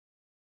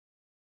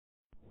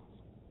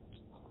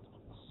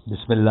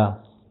بسم الله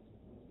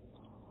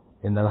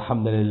إن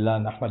الحمد لله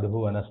نحمده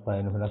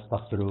ونستعينه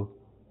ونستغفره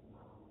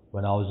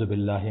ونعوذ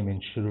بالله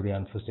من شرور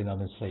أنفسنا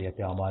ومن سيئات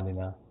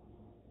أعمالنا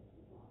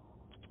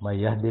من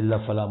يهد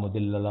الله فلا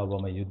مضل له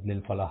ومن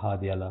يضلل فلا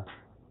هادي له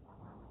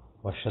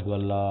وأشهد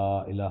أن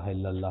لا إله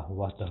إلا الله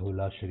وحده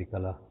لا شريك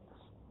له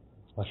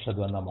وأشهد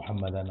أن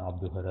محمدا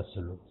عبده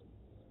ورسوله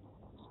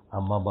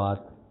أما بعد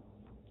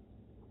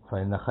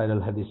فإن خير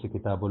الحديث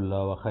كتاب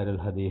الله وخير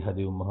الهدي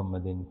هدي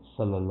محمد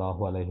صلى الله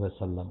عليه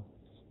وسلم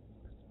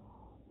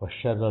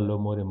وشر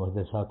الأمور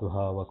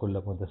محدثاتها وكل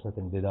محدثة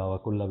بدعة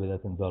وكل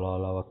بدعة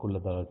ضلالة وكل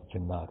ضلالة في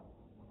النار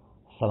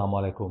السلام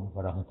عليكم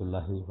ورحمة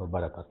الله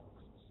وبركاته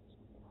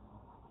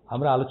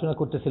আমরা আলোচনা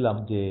করতেছিলাম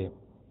যে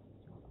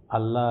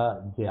আল্লাহ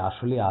যে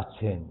আসলে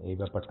আছেন এই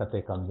ব্যাপারটাতে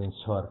কনভিন্স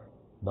হওয়ার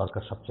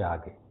দরকার সবচেয়ে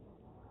আগে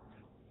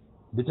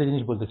দুটো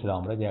জিনিস বলতেছিলাম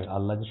আমরা যে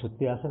আল্লাহ যে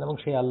সত্যি আছেন এবং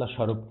সেই আল্লাহ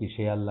স্বরূপ কি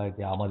সেই আল্লাহ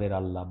যে আমাদের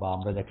আল্লাহ বা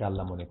আমরা যাকে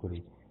আল্লাহ মনে করি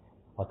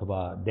অথবা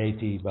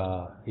ডেইটি বা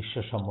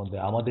ঈশ্বর সম্বন্ধে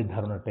আমাদের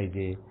ধারণাটাই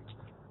যে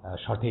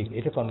সঠিক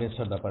এটা কনভিন্স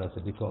হওয়ার ব্যাপার আছে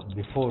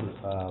before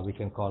we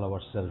can call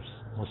our self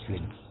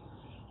মুসলিম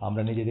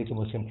আমরা নিজেদেরকে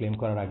মুসলিম ক্লেম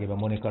করার আগে বা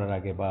মনে করার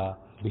আগে বা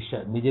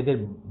বিশ্বাস নিজেদের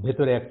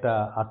ভেতরে একটা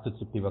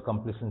আত্মতৃপ্তি বা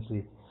কমপ্লেসেন্সি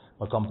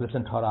বা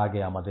কমপ্লেসেন্ট হওয়ার আগে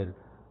আমাদের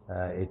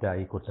এটা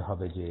করতে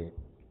হবে যে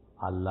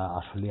আল্লাহ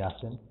আসলেই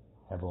আছেন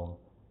এবং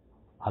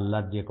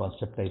আল্লাহর যে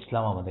কনসেপ্টটা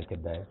ইসলাম আমাদেরকে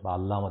দেয় বা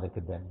আল্লাহ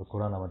আমাদেরকে দেন বা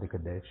কোরআন আমাদেরকে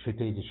দেয়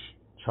সেটাই যে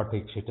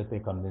সঠিক সেটাতে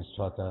কনভিন্স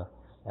হওয়াটা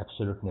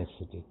অ্যাবসলিউট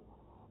নেসেসিটি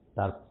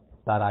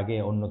তার আগে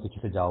অন্য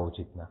কিছুতে যাওয়া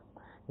উচিত না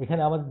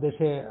এখানে আমাদের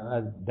দেশে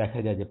দেখা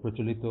যায় যে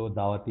প্রচলিত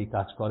দাওয়াতি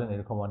কাজ করেন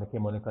এরকম অনেকে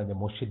মনে করেন যে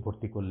মসজিদ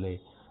ভর্তি করলে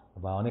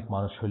বা অনেক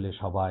মানুষ হলে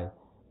সবাই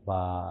বা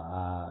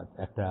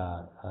একটা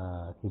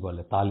কি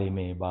বলে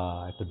তালিমে বা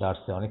একটা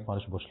দার্সে অনেক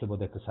মানুষ বসলে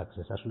বোধহয় একটা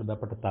সাকসেস আসলে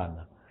ব্যাপারটা তা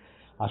না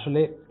আসলে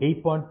এই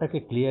পয়েন্টটাকে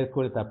ক্লিয়ার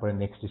করে তারপরে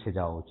নেক্সট এসে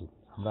যাওয়া উচিত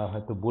আমরা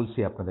হয়তো বলছি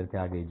আপনাদেরকে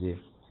আগে যে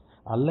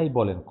আল্লাহই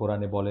বলেন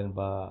কোরআনে বলেন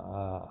বা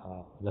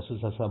রাসূল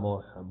সাল্লাল্লাহু আলাইহি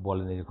ওয়াসাল্লাম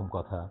বলেন এরকম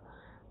কথা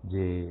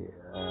যে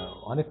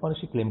অনেক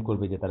মানুষই ক্লেম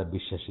করবে যে তারা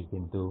বিশ্বাসী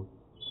কিন্তু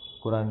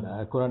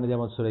কোরআনে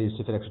যেমন সূরা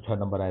ইউসুফের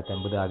 106 নম্বর আয়াত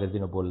আমি বোধহয় আগের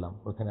দিনও বললাম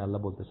ওখানে আল্লাহ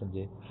বলতেছেন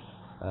যে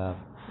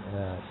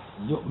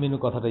ইউমিনু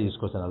কথাটা ইউজ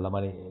করছেন আল্লাহ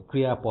মানে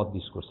ক্রিয়াপদ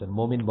ইউজ করছেন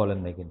মুমিন বলেন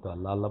নাই কিন্তু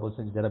আল্লাহ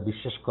বলছেন যে যারা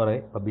বিশ্বাস করে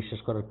বা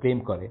বিশ্বাস করার ক্লেম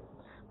করে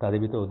তাদের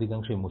ভিতরে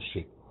অধিকাংশই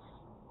মুশরিক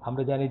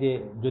আমরা জানি যে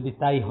যদি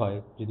তাই হয়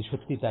যদি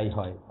সত্যি তাই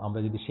হয় আমরা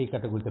যদি সেই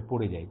ক্যাটাগরিতে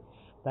পড়ে যাই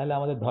তাহলে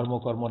আমাদের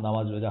ধর্মকর্ম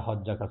নামাজ রোজা হজ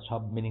যাকাত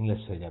সব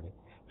মিনিংলেস হয়ে যাবে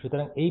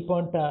সুতরাং এই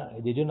পয়েন্টটা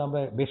যে জন্য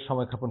আমরা বেশ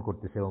সময় ক্ষেপণ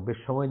করতেছি এবং বেশ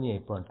সময় নিয়ে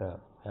এই পয়েন্টটা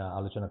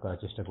আলোচনা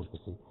করার চেষ্টা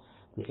করতেছি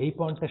যে এই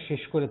পয়েন্টটা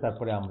শেষ করে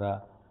তারপরে আমরা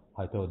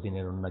হয়তো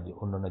দিনের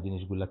অন্যান্য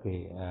জিনিসগুলোকে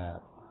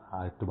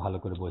আর একটু ভালো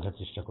করে বোঝার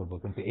চেষ্টা করব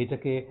কিন্তু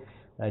এটাকে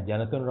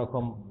যেন কোনো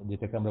রকম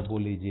যেটাকে আমরা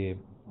বলি যে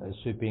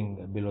সুইপিং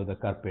বিলো দ্য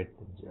কার্পেট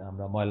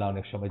আমরা ময়লা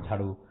অনেক সময়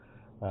ঝাড়ু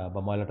বা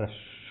ময়লাটা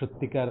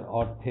সত্যিকার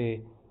অর্থে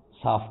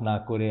সাফ না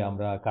করে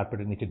আমরা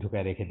কার্পেটের নিচে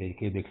ঢুকায় রেখে দিই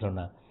কেউ দেখলো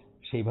না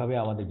সেইভাবে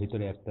আমাদের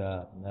ভিতরে একটা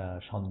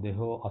সন্দেহ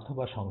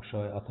অথবা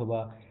সংশয় অথবা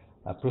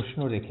প্রশ্ন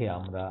রেখে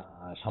আমরা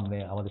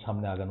আমাদের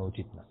সামনে আগানো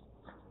উচিত না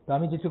তো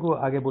আমি যেটুকু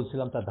আগে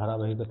বলছিলাম তার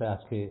ধারাবাহিকতায়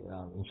আজকে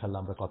ইনশাল্লাহ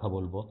আমরা কথা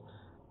বলবো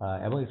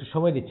এবং একটু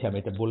সময় দিচ্ছি আমি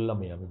এটা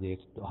বললামই আমি যে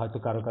হয়তো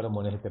কারো কারো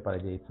মনে হতে পারে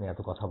যে এখানে এত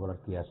কথা বলার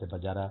কি আছে বা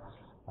যারা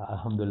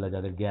আলহামদুলিল্লাহ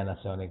যাদের জ্ঞান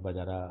আছে অনেক বা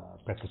যারা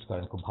প্র্যাকটিস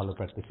করেন খুব ভালো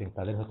প্র্যাকটিসিং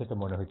তাদের হয়তো এটা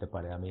মনে হতে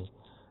পারে আমি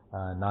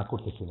না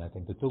করতেছি না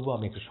কিন্তু তবুও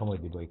আমি একটু সময়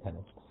দিব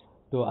এখানে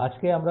তো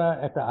আজকে আমরা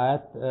একটা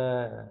আয়াত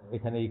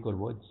এখানে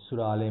করব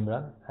সূরা আলে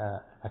ইমরান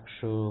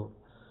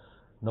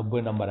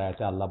 190 নম্বর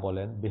আয়াতে আল্লাহ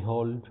বলেন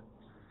behold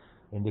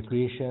in the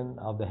creation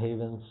of the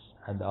heavens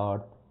and the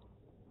earth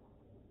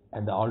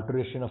and the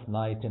alteration of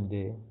night and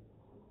day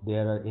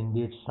there are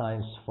indeed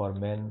signs for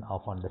men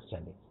of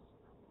understanding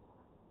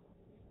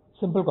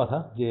simple কথা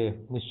যে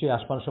নিশ্চয়ই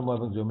আসমানসমূহ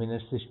এবং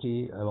জমিনের সৃষ্টি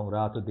এবং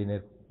রাত ও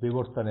দিনের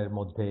বিবর্তনের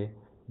মধ্যে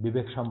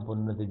বিবেক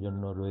সম্পন্নদের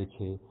জন্য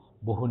রয়েছে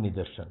বহু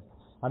নিদর্শন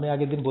আমি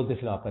আগের দিন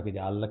বলতেছিলাম আপনাকে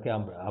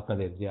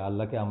যে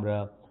আল্লাহকে আমরা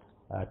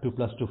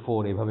 2+2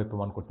 4 এভাবে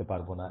প্রমাণ করতে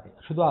পারবো না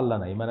শুধু আল্লাহ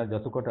না ইমানের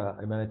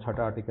ইমানের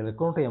 6টা আর্টিকেলের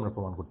কোনোটাই আমরা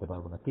প্রমাণ করতে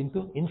পারবো না কিন্তু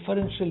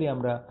ইনফারেন্সিয়ালি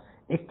আমরা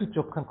একটু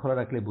চোখখান খোলা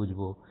রাখলে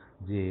বুঝবো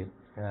যে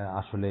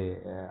আসলে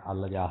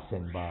আল্লাহ যে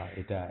আছেন বা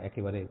এটা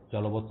একেবারে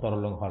জলবৎ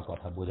তরলং হওয়ার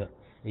কথা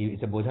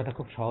এটা বোঝাটা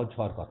খুব সহজ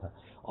হওয়ার কথা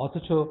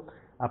অথচ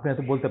আপনি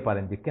হয়তো বলতে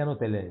পারেন যে কেন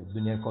তাহলে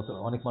দুনিয়ার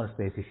অনেক মানুষ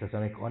তো এথিস্ট আছে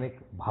অনেক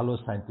ভালো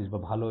সায়েন্টিস্ট বা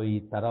ভালো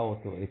তারাও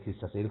তো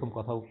এথিস্ট আছে এরকম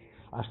কথাও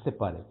আসতে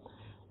পারে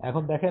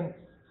এখন দেখেন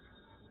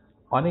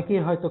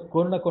অনেকেই হয়তো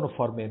কোনো না কোনো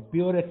ফর্মে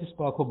পিওর এথিস্ট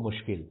পাওয়া খুব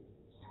মুশকিল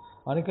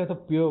অনেকে হয়তো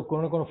পিওর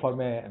কোনো না কোনো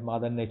ফর্মে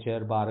মাদার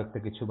নেচার বা আরেকটা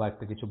কিছু বা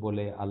একটা কিছু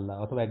বলে আল্লাহ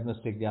অথবা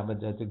অ্যাগনোস্টিক যে আমরা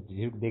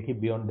দেখি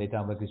বিয়ন্ড এটা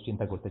আমরা কিছু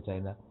চিন্তা করতে চাই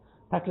না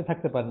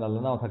থাকতে পারেন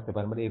আল্লাহ নাও থাকতে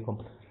পারেন মানে এরকম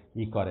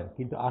করেন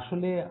কিন্তু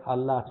আসলে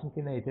আল্লাহ আছেন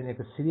কিনা এটা নিয়ে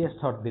একটা সিরিয়াস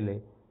থট দিলে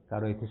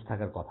কারো এথিস্ট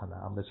থাকার কথা না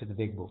আমরা সেটা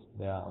দেখবো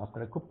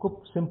আপনারা খুব খুব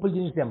সিম্পল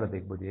জিনিস দিয়ে আমরা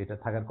দেখবো যে এটা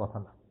থাকার কথা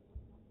না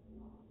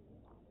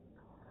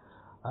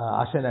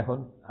আসেন এখন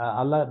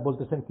আল্লাহ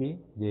বলতেছেন কি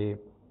যে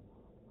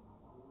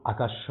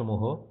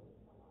আকাশসমূহ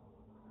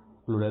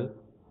প্লুরাল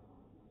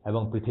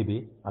এবং পৃথিবী,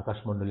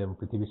 আকাশমণ্ডলী এবং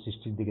পৃথিবীর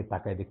সৃষ্টির দিকে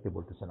তাকায় দেখতে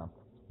বলতেছেন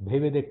আপনাকে,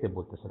 ভেবে দেখতে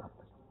বলতেছেন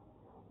আপনাকে,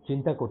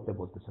 চিন্তা করতে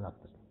বলতেছেন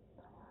আপনাকে।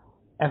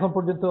 এখন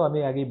পর্যন্ত আমি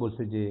আগেই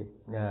বলছি যে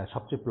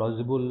সবচেয়ে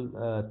প্লজিবল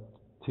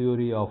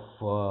থিওরি অফ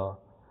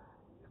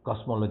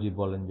কসমোলজি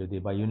বলেন যদি,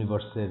 বা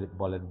ইউনিভার্সের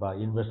বলেন, বা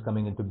ইউনিভার্স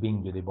কামিং ইনটু বিং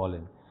যদি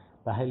বলেন,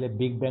 তাহলে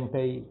বিগ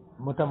ব্যাংটাই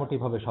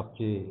মোটামুটিভাবে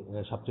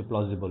সবচেয়ে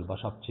প্লজিবল বা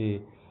সবচেয়ে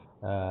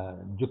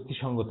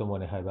যুক্তিসঙ্গত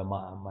মনে হয়, বা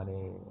মানে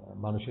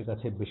মানুষের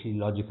কাছে বেশি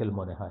লজিক্যাল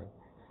মনে হয়।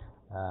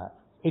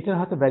 এটার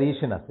হয়তো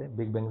ভ্যারিয়েশন আছে,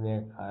 বিগ ব্যাং নিয়ে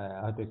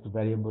হয়তো একটু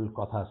ভ্যারিয়েবল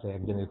কথা আছে,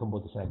 একজন এরকম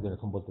বলতেছেন, একজন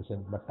এরকম বলতেছেন,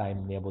 বা টাইম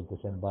নিয়ে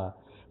বলতেছেন, বা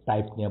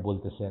টাইপ নিয়ে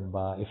বলতেছেন,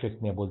 বা এফেক্ট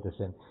নিয়ে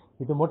বলতেছেন।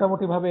 কিন্তু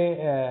মোটামুটিভাবে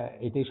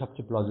এটাই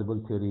সবচেয়ে প্লজিবল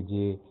থিওরি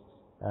যে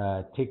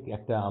ঠিক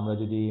একটা, আমরা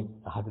যদি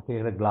হাতে থেকে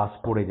একটা গ্লাস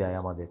পড়ে যায়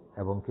আমাদের,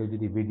 এবং কেউ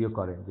যদি ভিডিও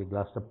করেন যে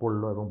গ্লাসটা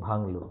পড়লো এবং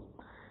ভাঙলো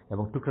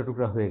এবং টুকরা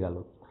টুকরা হয়ে গেল,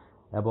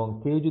 এবং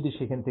কেউ যদি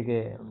সেখান থেকে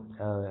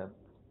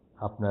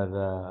আপনার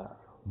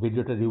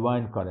ভিডিওটা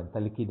রিওয়াইন্ড করেন,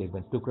 তাহলে কি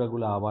দেখবেন,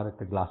 টুকরাগুলো আবার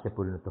একটা গ্লাসে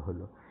পরিণত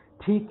হলো।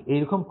 ঠিক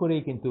এইরকম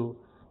করেই কিন্তু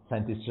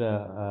সায়েন্টিস্টরা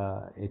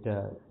এটা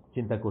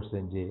চিন্তা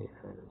করছেন যে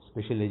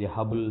স্পেশালি যে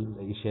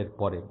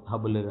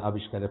হাবলের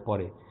আবিষ্কারের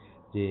পরে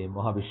যে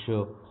মহাবিশ্ব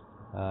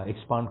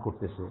এক্সপান্ড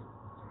করতেছে।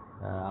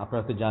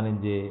 আপনারা তো জানেন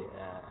যে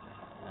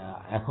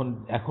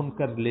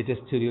এখনকার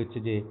লেটেস্ট থিওরি হচ্ছে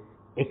যে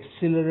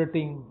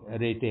এক্সিলারেটিং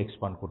রেটে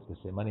এক্সপান্ড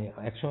করতেছে। মানে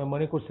একসময়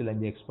মনে করছিলেন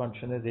যে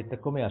এক্সপানশনের রেটটা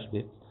কমে আসবে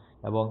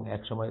এবং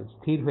একসময়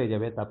স্থির হয়ে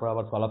যাবে, তারপর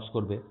আবার কলাপস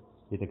করবে,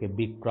 যেটাকে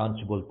বিগ ক্রাঞ্চ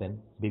বলতেন।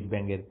 বিগ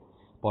ব্যাংয়ের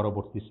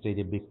পরবর্তী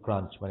স্টেজে বিগ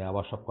ক্রাঞ্চ, মানে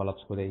আবার সব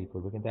কলাপস করে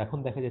করবে। কিন্তু এখন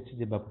দেখা যাচ্ছে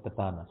যে ব্যাপারটা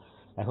তা না।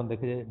 এখন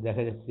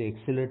দেখা যাচ্ছে যে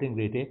এক্সিলারেটিং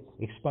রেটে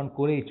এক্সপান্ড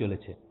করেই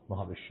চলেছে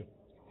মহাবিশ্ব।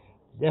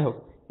 যাই হোক,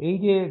 এই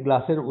যে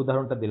গ্লাসের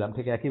উদাহরণটা দিলাম,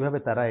 ঠিক একইভাবে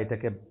তারা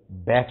এটাকে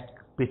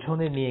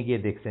পেছনে নিয়ে গিয়ে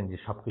দেখছেন যে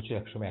সবকিছু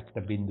একসময় একটা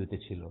বিন্দুতে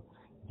ছিল,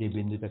 যে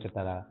বিন্দুটাকে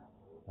তারা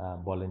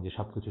বলেন যে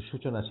সবকিছুর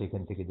সূচনা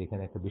সেখান থেকে,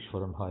 যেখানে একটা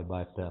বিস্ফোরণ হয় বা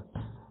একটা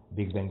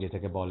বিগ ব্যাং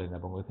যেটাকে বলেন,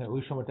 এবং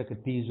ওই সময়টাকে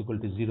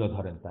T=0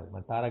 ধরেন।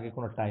 মানে তার আগে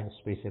কোনো টাইম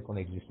স্পেসের কোনো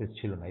এক্সিস্টেন্স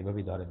ছিল না,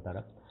 এইভাবেই ধরেন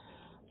তারা।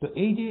 তো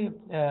এই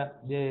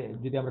যে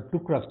যদি আমরা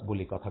টুকরা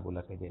বলি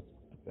কথাগুলোকে, যে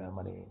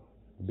মানে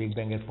বিগ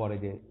ব্যাং এর পরে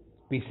যে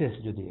পিসেস,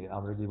 যদি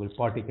আমরা যদি বলি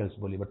পার্টিকেলস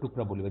বলি বা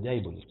টুকরা বলি বা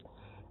যাই বলি,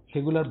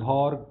 সেগুলোর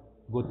ভর,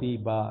 গতি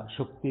বা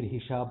শক্তির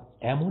হিসাব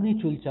এমনই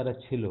চুলচারা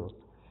ছিল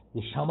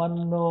যে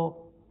সামান্য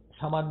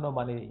সামান্য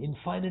মানে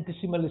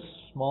ইনফাইনিটেসিমাল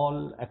স্মল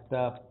একটা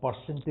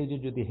পার্সেন্টেজে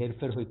যদি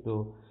হেরফের হইতো,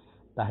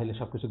 তাহলে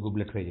সবকিছু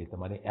গুবলেট হয়ে যেত।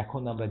 মানে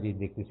এখন আমরা যে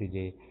দেখতেছি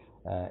যে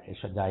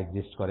যা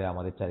এক্সিস্ট করে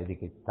আমাদের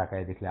চারিদিকে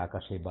তাকায় দেখলে,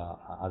 আকাশে বা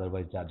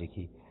আদারওয়াইজ যা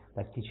দেখি,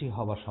 তার কিছুই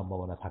হওয়ার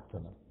সম্ভাবনা থাকতো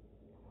না।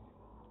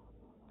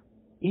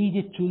 এই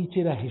যে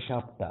চুলচেরা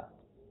হিসাবটা,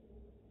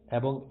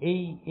 এবং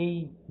এই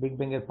বিগ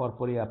ব্যাং এর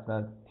পরপরই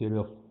আপনার theory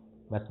of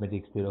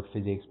mathematics, theory of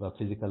physics বা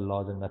physical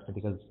lodge and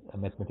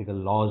mathematical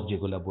lodge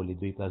যেগুলো বলি,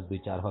 2+2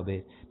 4 হবে,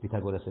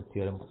 পিথাগোরাসের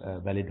থিওরেম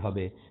ভ্যালিড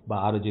হবে, বা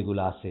আরো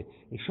যেগুলো আছে,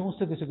 এই সমস্ত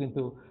কিছু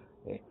কিন্তু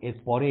এর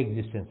পরে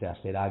এক্সিস্টেন্সে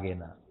আসে, এর আগে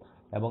না।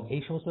 এবং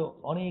এই সমস্ত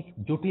অনেক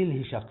জটিল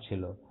হিসাব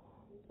ছিল।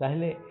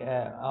 তাহলে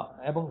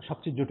এবং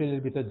সবচেয়ে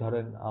জটিলের ভিতর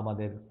ধরেন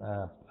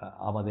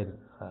আমাদের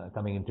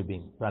কামিং ইনটু বিং,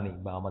 প্রাণী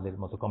বা আমাদের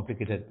মতো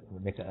কমপ্লিকেটেড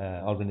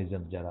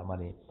অর্গানিজম যারা,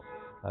 মানে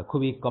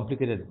খুবই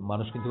কমপ্লিকেটেড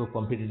মানুষ, কিন্তু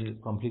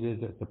কমপ্লিকেটেড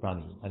একটা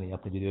প্রাণী। মানে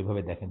আপনি যদি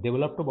ওইভাবে দেখেন,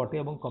 ডেভেলপ তো বটে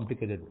এবং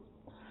কমপ্লিকেটেড।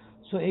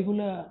 সো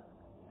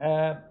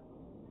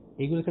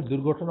এইগুলোকে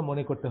দুর্ঘটনা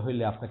মনে করতে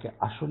হইলে আপনাকে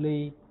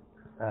আসলেই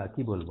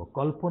কি বলবো,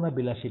 কল্পনা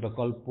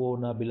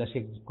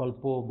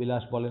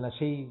বিলাস বলে না,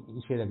 সেই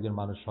ইসের একজন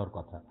মানুষ হওয়ার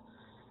কথা।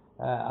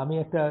 আমি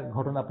একটা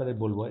ঘটনা আপনাদের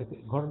বলবো।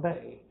 ঘটনাটা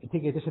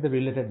ঠিক এটার সাথে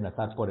রিলেটেড না,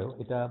 তারপরেও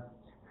এটা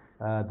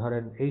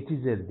ধরেন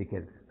 80s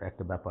দিকের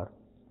একটা ব্যাপার।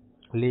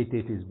 লেট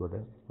 80s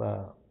বোধহয়, বা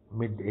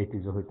মিড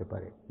 80s হইতে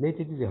পারে, লেট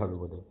 80s হবে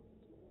বোধহয়।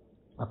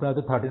 আপনারা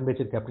হয়তো 13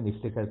 ব্যাচের ক্যাপ্টেন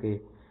ইফতেখারকে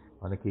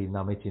অনেকেই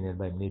নামে চিনেন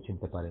বা এমনিও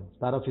চিনতে পারেন।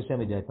 তার অফিসে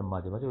আমি যাইতাম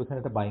মাঝে মাঝে। ওইখানে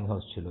একটা বাইং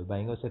হাউস ছিল,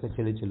 বাইং হাউসে একটা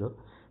ছেলে ছিল,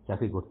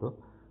 চাকরি করতো।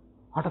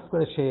 হঠাৎ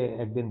করে সে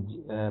একদিন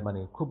মানে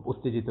খুব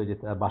উত্তেজিত যে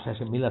তার বাসায়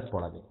এসে মিলাদ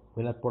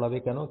পড়াবে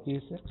কেন, কি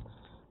হয়েছে,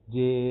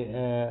 যে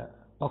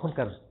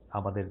তখনকার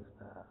আমাদের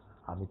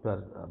আমি তো আর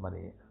মানে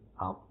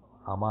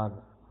আমার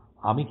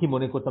আমি কি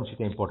মনে করতাম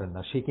সেটা ইম্পর্টেন্ট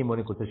না, সে কি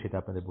মনে করতে সেটা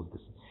আপনাদের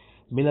বলতেছি।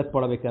 মিলাদ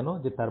পড়াবে কেন,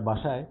 যে তার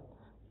বাসায়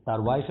তার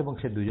ওয়াইফ এবং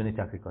সে দুজনেই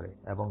চাকরি করে,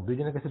 এবং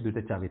দুজনের কাছে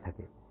দুইটা চাবি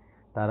থাকে।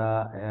 তারা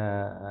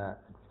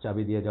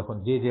চাবি দিয়ে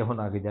যখন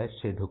আগে যায়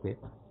সে ঢুকে।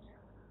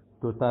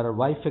 তো তার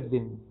ওয়াইফ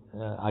একদিন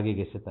আগে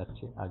গেছে, তার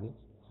চেয়ে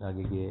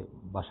আগে গিয়ে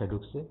বাসায়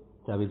ঢুকছে,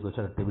 চাবির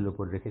গোছাটা টেবিল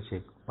উপর রেখে সে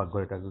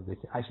পাকঘরে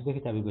গেছে, আইসে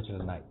দেখে চাবির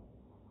গোছাটা নাই।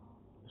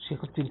 সে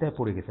খুব চিন্তায়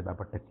পড়ে গেছে,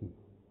 ব্যাপারটা কি।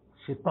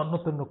 সে তন্ন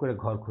তন্ন করে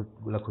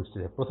ঘরগুলা খুঁজতে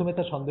যায়। প্রথমে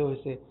তার সন্দেহ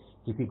হয়েছে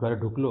কি ঘরে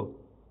ঢুকলো,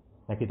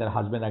 নাকি তার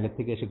হাজবেন্ড আগের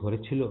থেকে এসে ঘরে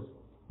ছিল।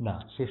 না,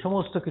 সে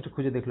সমস্ত কিছু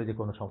খুঁজে দেখলো যে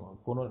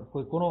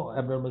কোনো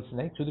অ্যাবনর্মালস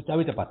নাই, শুধু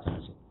চাবিটা পাচ্ছে না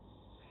সে।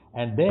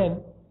 অ্যান্ড দেন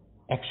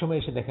একসময়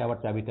এসে দেখে আবার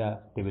চাবিটা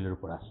টেবিলের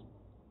উপর আসে।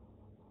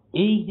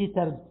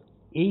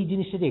 এই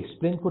জিনিসটা যে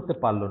এক্সপ্লেন করতে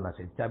পারলো না,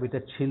 সে চাবিটা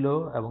ছিল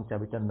এবং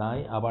চাবিটা নাই,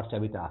 আবার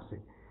চাবিটা আছে,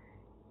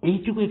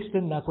 এইটুকু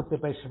এক্সপ্লেন না করতে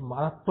পারে সে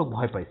মারাত্মক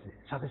ভয় পাইছে,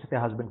 সাথে সাথে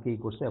হাজব্যান্ডকে এই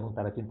করছে এবং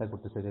তারা চিন্তা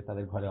করতেছে যে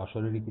তাদের ঘরে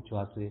অশরীরী কিছু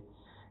আছে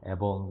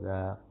এবং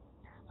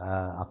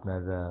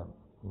আপনার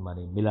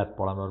মানে মিলাদ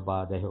পড়ানোর বা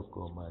যাই হোক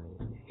মানে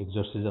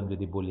এক্সরসিজম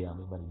যদি বলি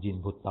আমি, মানে জিন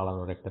ভূত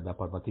তাড়ানোর একটা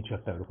ব্যাপার বা কিছু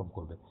একটা এরকম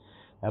করবে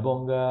এবং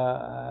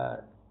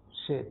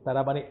সে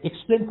তারা মানে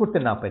এক্সপ্লেন করতে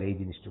না পারে এই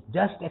জিনিসটুকু,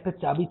 জাস্ট একটা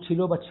চাবি ছিল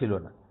বা ছিল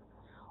না।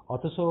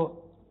 অথচ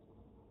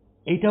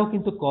এইটাও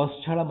কিন্তু কজ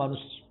ছাড়া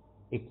মানুষ,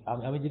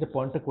 আমি যেটা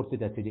পয়েন্টটা করতে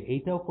চাচ্ছি যে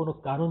এইটাও কোনো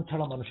কারণ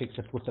ছাড়া মানুষ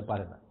একসেপ্ট করতে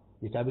পারে না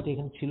যে চাবিটা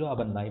এখানে ছিল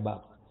আবার নাই, বা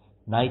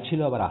নাই ছিল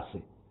আবার আছে।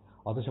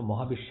 অথচ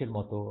মহাবিশ্বের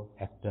মতো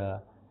একটা,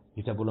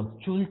 যেটা বললাম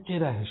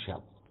চুলচেরা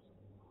হিসাব,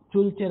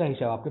 চুলচেরা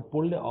হিসাব, আপনি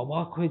পড়লে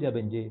অবাক হয়ে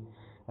যাবেন যে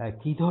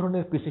কি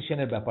ধরনের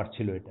প্রিসিশনের ব্যাপার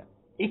ছিল এটা।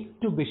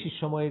 একটু বেশি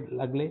সময়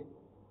লাগলে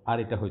আর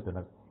এটা হইতো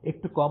না,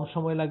 একটু কম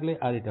সময় লাগলে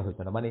আর এটা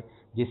হইতো না, মানে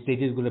যে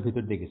স্টেজেসগুলোর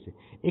ভিতর দিয়ে গেছে,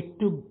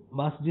 একটু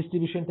মাস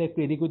ডিস্ট্রিবিউশনটা একটু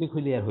এদিক ওদিক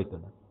হইলে আর হইতো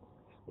না।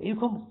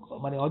 এরকম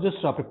মানে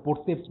অজস্র আপনি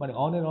পড়তে মানে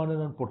অন এন্ড অন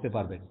পড়তে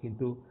পারবেন,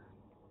 কিন্তু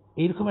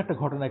এইরকম একটা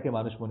ঘটনাকে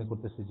মানুষ মনে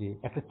করতেছে যে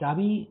একটা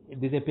চাবি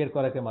ডিসঅ্যাপিয়ার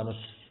করাকে মানুষ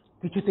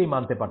কিছুতেই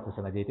মানতে পারতেছে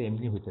না যে এটা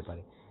এমনি হইতে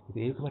পারে। কিন্তু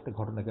এরকম একটা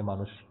ঘটনাকে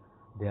মানুষ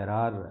দেয়ার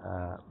আর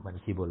মানে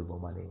কি বলবো,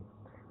 মানে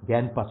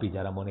জ্ঞান পাপী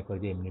যারা মনে করে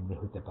যে এমনি এমনি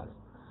হইতে পারে।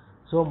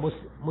 সো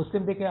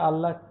মুসলিমদেরকে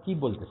আল্লাহ কি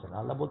বলতেছেন?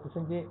 আল্লাহ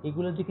বলতেছেন যে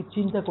এগুলোর দিকে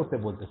চিন্তা করতে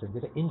বলতেছেন,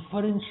 যেটা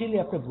ইনফারেন্সিয়ালি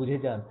আপনি বুঝে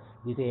যান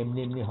যেটা এমনি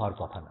এমনি হওয়ার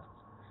কথা না।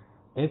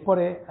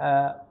 এরপরে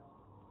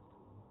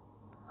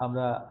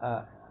আমরা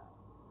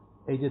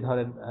এই যে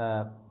ধরেন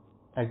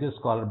একজন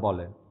স্কলার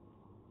বলেন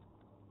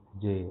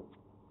যে,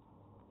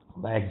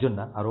 বা একজন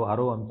না,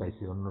 আরো আমি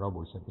পাইছি, অন্যরাও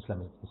বলছেন,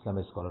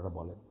 ইসলামের স্কলাররা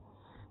বলেন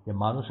যে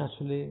মানুষ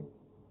আসলে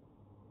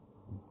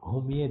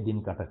ঘুমিয়ে দিন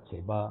কাটাচ্ছে,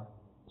 বা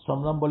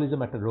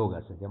সমনাম্বলিজম একটা রোগ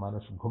আছে যে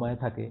মানুষ ঘুমায়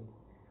থাকে,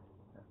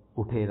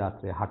 উঠে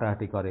রাত্রে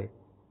হাঁটাহাঁটি করে,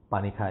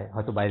 পানি খায়,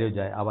 হয়তো বাইরেও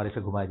যায়, আবার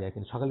এসে ঘুমায় যায়,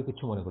 কিন্তু সকালে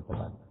কিছু মনে করতে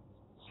পারে না।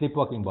 স্লিপ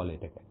ওয়াকিং বলে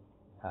এটাকে,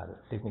 আর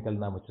টেকনিক্যাল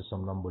নাম হচ্ছে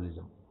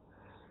সমনাম্বলিজম।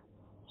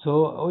 সো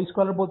ওই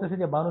স্কলার বলতেছে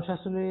যে মানুষ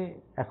আসলে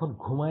এখন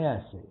ঘুমায়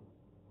আছে,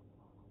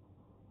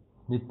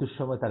 মৃত্যুর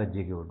সময় তারা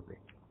জেগে উঠবে।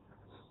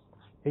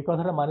 এই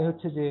কথাটা মানে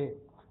হচ্ছে যে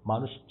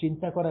মানুষ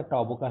চিন্তা করার একটা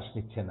অবকাশ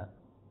নিচ্ছে না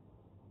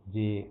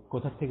যে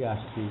কোথা থেকে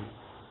আসছি,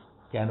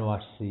 কেন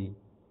আসছি,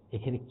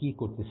 এখানে কি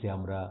করতেছি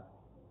আমরা,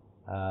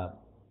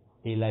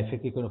 এই লাইফে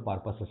কি কোনো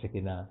পারপাস আছে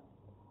কিনা,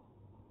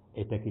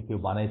 এটা কি কেউ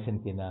বানাইছেন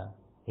কিনা,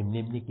 এমনি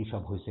এমনি কি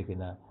সব হয়েছে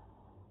কিনা,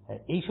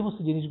 এই সমস্ত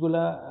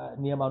জিনিসগুলা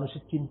নিয়ে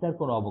মানুষের চিন্তার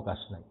কোনো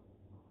অবকাশ নাই।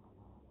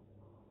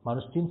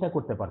 মানুষ চিন্তা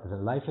করতে পারতেছে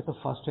না, লাইফ এত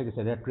ফাস্ট হয়ে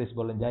গেছে, রেড রেস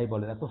বলেন যাই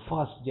বলেন, এত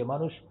ফাস্ট যে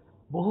মানুষ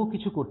বহু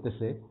কিছু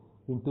করতেছে,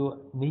 কিন্তু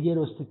নিজের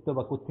অস্তিত্ব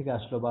বা কোত্থেকে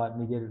আসলো বা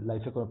নিজের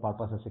লাইফে কোনো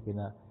পারপাস আছে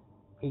কিনা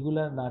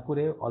এগুলা না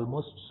করে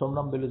অলমোস্ট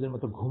সোমনামবেলুজের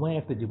মতো ঘুমায়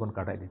একটা জীবন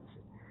কাটায় দিচ্ছে।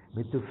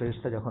 মৃত্যুর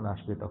ফেরেশতা যখন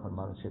আসবে তখন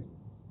মানুষের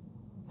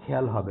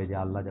খেয়াল হবে যে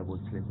আল্লাহ যা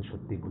বলছিলেন তো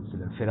সত্যিই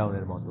বলছিলেন,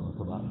 ফেরাউনের মতো,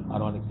 অথবা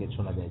আরো অনেককে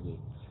শোনা যায় যে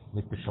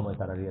মৃত্যুর সময়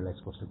তারা রিয়েলাইজ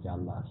করছে যে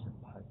আল্লাহ আছেন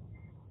ভাই,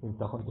 কিন্তু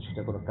তখন তো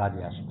সেটা কোনো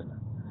কাজে আসবে না।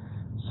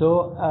 সো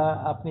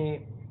আপনি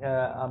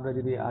আমরা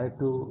যদি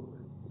আরেকটু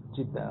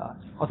চিন্তা,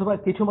 অথবা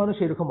কিছু মানুষ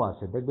এরকমও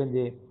আছে দেখবেন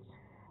যে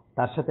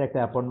তার সাথে একটা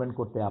অ্যাপয়েন্টমেন্ট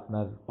করতে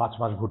আপনার 5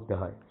 মাস ঘুরতে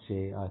হয়, সে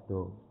হয়তো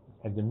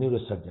একজন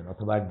নিউরোসার্জন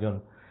অথবা একজন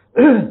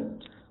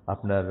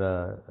আপনার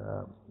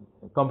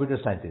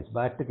কম্পিউটার সায়েন্টিস্ট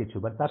বা একটা কিছু,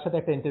 বা তার সাথে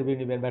একটা ইন্টারভিউ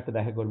নেবেন বা একটা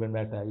দেখা করবেন বা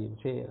একটা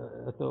সে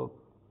হয়তো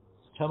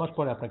 6 মাস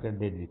পরে আপনাকে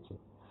ডেট দিচ্ছে।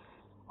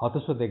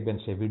 অথচ দেখবেন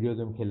সে ভিডিও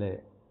গেম খেলে,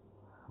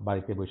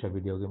 বাড়িতে বসে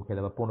ভিডিও গেম খেলে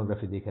বা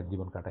পর্নোগ্রাফি দেখে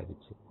জীবন কাটায়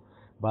দিচ্ছে,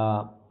 বা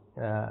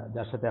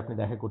যার সাথে আপনি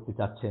দেখা করতে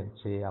চাচ্ছেন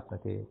সে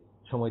আপনাকে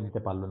সময় দিতে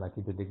পারলো না,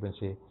 কিন্তু দেখবেন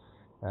সে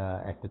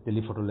একটা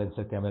টেলিফটো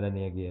লেন্সের ক্যামেরা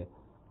নিয়ে গিয়ে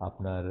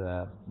আপনার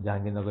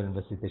জাহাঙ্গীরনগর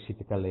ইউনিভার্সিটিতে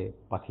শীতকালে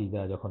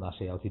পাখিরা যখন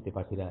আসে, অতিথি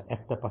পাখিরা,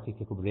 একটা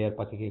পাখিকে, খুব রেয়ার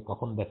পাখিকে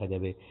কখন দেখা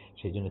যাবে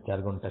সেই জন্য 4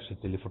 ঘন্টা সে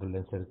টেলিফটো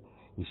লেন্সের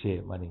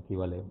মানে কি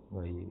বলে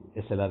ওই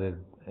এসএলআর এর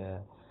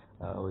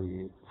ওই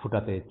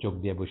ফুটাতে চোখ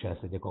দিয়ে বসে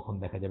আছে যে কখন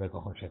দেখা যাবে,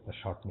 কখন সে একটা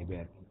শট নিবে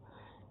আর কি।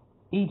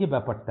 এই যে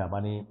ব্যাপারটা,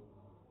 মানে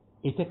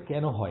এটা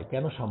কেন হয়,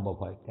 কেন সম্ভব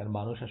হয়, কারণ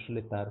মানুষ আসলে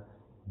তার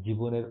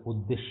জীবনের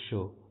উদ্দেশ্য,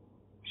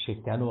 সে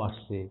কেন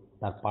আসছে,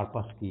 তার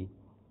পারপাস কি,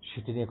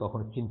 সেটা নিয়ে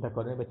কখনো চিন্তা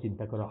করে বা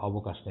চিন্তা করার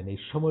অবকাশ নেই, এই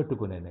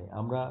সময়টুকু নেই।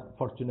 আমরা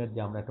ফরচুনেট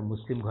যে আমরা একটা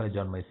মুসলিম ঘরে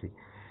জন্মাইছি,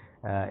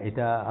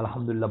 এটা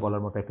আলহামদুলিল্লাহ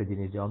বলার মতো একটা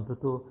জিনিস যে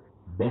অন্তত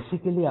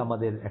বেসিক্যালি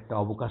আমাদের একটা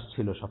অবকাশ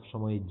ছিল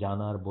সবসময়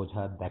জানার,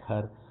 বোঝার,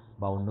 দেখার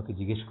বা অন্যকে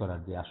জিজ্ঞেস করার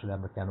যে আসলে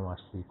আমরা কেন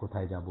আসছি,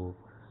 কোথায় যাব,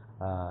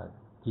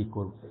 কি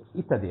করব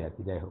ইত্যাদি আর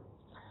কি। যাই হোক,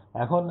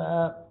 এখন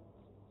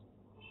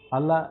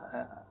আল্লাহ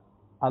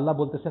আল্লাহ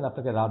বলতেছেন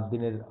আপনাকে রাত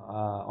দিনের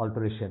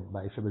অল্টারেশন বা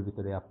এসবের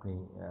ভিতরে আপনি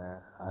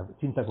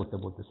চিন্তা করতে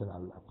বলতেছেন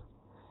আল্লাহ।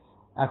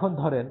 এখন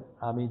ধরেন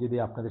আমি যদি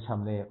আপনাদের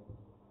সামনে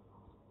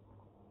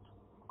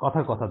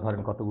কথার কথা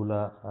ধরেন, কতগুলা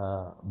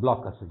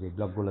ব্লক আছে, যে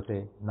ব্লকগুলোতে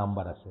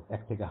নাম্বার আছে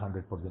 1 থেকে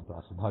 100 পর্যন্ত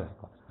আছে, ধরেন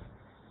কথা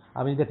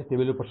আমি যদি একটা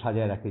টেবিলের উপর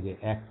সাজায় রাখি যে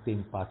 1 3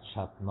 5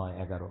 7 9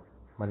 11,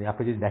 মানে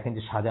আপনি যদি দেখেন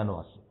যে সাজানো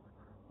আছে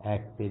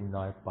 1 3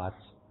 9 5,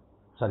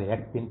 সরি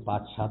 1 3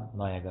 5 7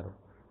 9 11,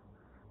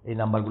 এই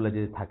নাম্বারগুলো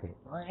যদি থাকে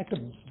একটা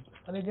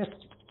মানে জাস্ট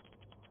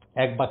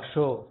এক বাক্স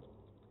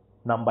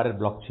নাম্বারের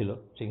ব্লক ছিল,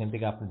 সেখান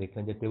থেকে আপনি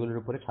দেখলেন যে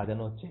টেবিলের উপরে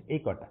সাজানো হচ্ছে এই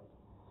কটা।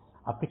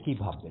 আপনি কি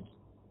ভাববেন?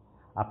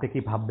 আপনি কি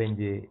ভাববেন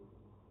যে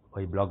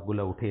ওই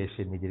ব্লকগুলো উঠে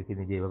এসে নিজেকে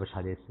নিজে এভাবে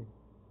সাজিয়েছে?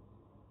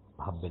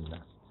 ভাববেন না।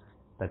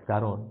 তার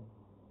কারণ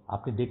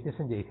আপনি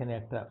দেখতেছেন যে এখানে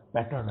একটা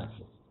প্যাটার্ন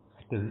আছে,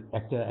 একটা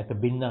একটা একটা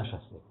বিন্যাস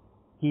আছে।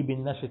 কি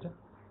বিন্যাস এটা?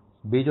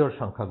 বিজোড়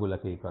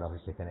সংখ্যাগুলোকে করা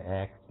হয়েছে এখানে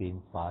 1, 3,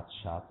 5,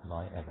 7,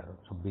 9, 11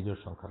 সব বিজোড়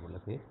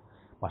সংখ্যাগুলোকে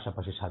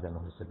পাশাপাশি সাজানো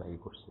হয়েছে বা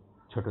করছে,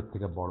 ছোট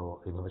থেকে বড়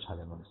এইভাবে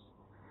সাজানো হয়েছে।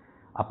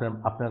 আপনার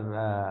আপনার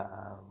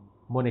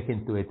মনে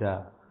কিন্তু এটা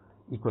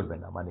করবে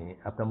না, মানে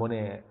আপনার মনে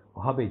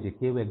হবে যে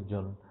কেউ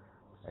একজন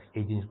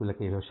এই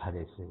জিনিসগুলোকে এইভাবে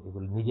সাজিয়েছে,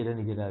 এগুলো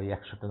নিজেরা ওই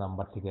 100টা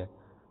নাম্বার থেকে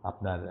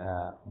আপনার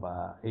বা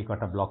এই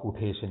কটা ব্লক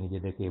উঠে এসে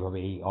নিজেদেরকে এইভাবে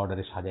এই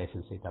অর্ডারে সাজায়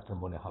ফেলছে, এটা আপনার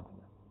মনে হবে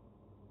না।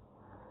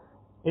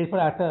 এরপর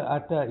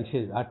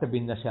একটা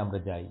বিন্যাসে আমরা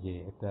যাই, যে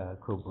একটা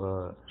খুব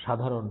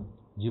সাধারণ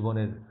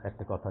জীবনের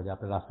একটা কথা, যে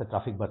আপনার রাস্তায়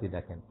ট্রাফিক বাতি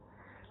দেখেন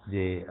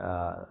যে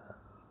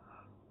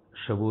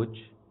সবুজ,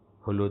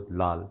 হলুদ,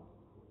 লাল,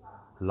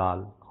 লাল,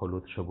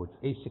 হলুদ, সবুজ,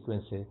 এই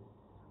সিকোয়েন্সে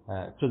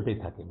চলতেই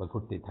থাকে বা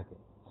ঘুরতেই থাকে।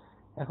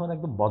 এখন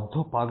একদম বদ্ধ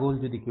পাগল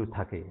যদি কেউ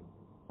থাকে,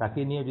 তাকে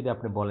নিয়ে যদি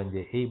আপনি বলেন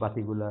যে এই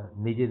বাতিগুলা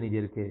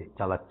নিজেকে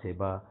চালাচ্ছে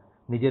বা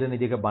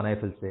নিজেকে বানায়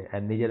ফেলছে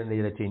আর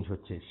নিজেরা চেঞ্জ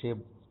হচ্ছে,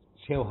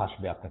 সেও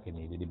হাসবে আপনাকে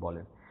নিয়ে যদি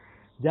বলেন।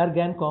 যার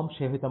জ্ঞান কম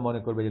সে হয়তো মনে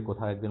করবে যে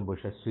কোথাও একজন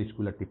বসে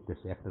সুইচগুলো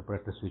টিপতেছে, একটার পর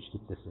একটা সুইচ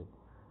টিপতেছে,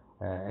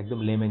 একদম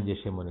লেমেন যে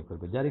সে মনে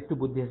করবে। যার একটু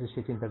বুদ্ধি আছে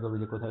সে চিন্তা করবে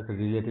যে কোথাও একটা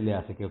রিলেটিভলি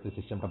আছে, কেউ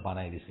সিস্টেমটা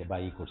বানাই দিছে বা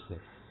করছে,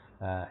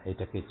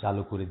 এটাকে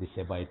চালু করে দিছে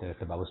বা এটার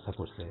একটা ব্যবস্থা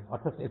করছে,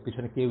 অর্থাৎ এর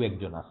পিছনে কেউ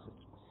একজন আছে।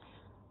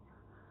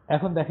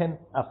 এখন দেখেন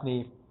আপনি,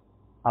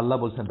 আল্লাহ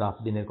বলছেন রাত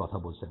দিনের কথা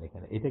বলছেন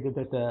এখানে, এটা কিন্তু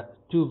একটা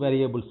 2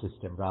 ভ্যারিয়েবল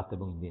সিস্টেম, রাত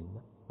এবং দিন।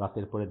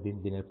 রাতের পরে দিন,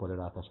 দিনের পরে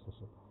রাত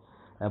আসতেছে।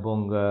 এবং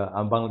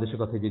আমি বাংলাদেশের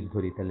কথা যদি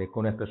ধরি, তাহলে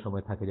কোন একটা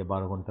সময় থাকে যে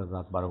 12 ঘন্টার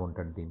রাত, 12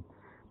 ঘন্টার দিন।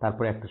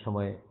 তারপরে একটা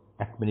সময়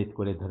 1 মিনিট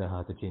করে ধরে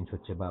হয়তো চেঞ্জ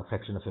হচ্ছে, বা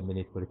ফ্র্যাকশন অফ এ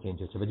মিনিট করে চেঞ্জ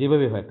হচ্ছে, বা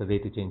যেভাবে হয় একটা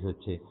রেটে চেঞ্জ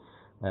হচ্ছে।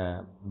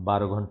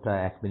 12 ঘন্টা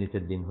 1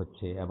 মিনিটের দিন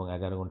হচ্ছে এবং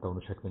 11 ঘন্টা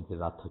 59 মিনিটের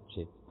রাত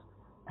হচ্ছে,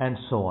 অ্যান্ড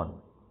সো অন।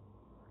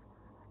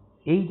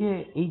 এই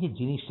যে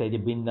জিনিসটা, এই যে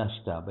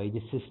বিন্যাসটা বা এই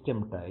যে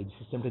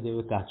সিস্টেমটা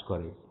যেভাবে কাজ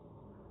করে,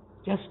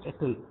 জাস্ট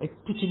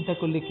একটু চিন্তা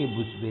করলে কে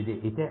বুঝবে যে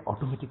এটা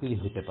অটোমেটিক্যালি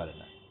হতে পারে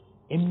না,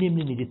 এমনি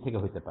নিজের থেকে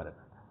হতে পারে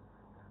না।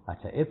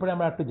 আচ্ছা, এরপরে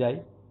আমরা একটু যাই।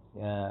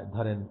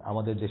 ধরেন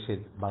আমাদের দেশের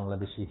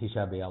বাংলাদেশি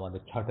হিসাবে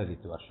আমাদের 6টা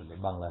ঋতু আসলে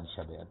বাংলা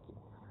হিসাবে আর কি।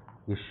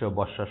 গ্রীষ্ম,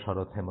 বর্ষা,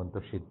 শরৎ, হেমন্ত,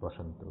 শীত,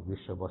 বসন্ত।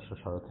 গ্রীষ্ম, বর্ষা,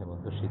 শরৎ,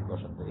 হেমন্ত, শীত,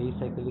 বসন্ত, এই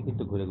সাইকেলে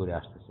কিন্তু ঘুরে ঘুরে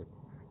আসতেছে।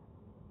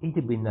 এই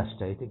যে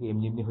বিন্যাসটা, এটা কি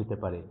এমনি হতে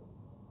পারে?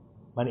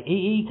 মানে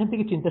এইখান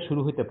থেকে চিন্তা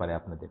শুরু হতে পারে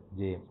আপনাদের,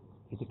 যে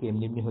এটা কি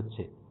এমনি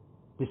হচ্ছে,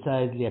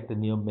 প্রিসাইজলি একটা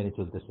নিয়ম মেনে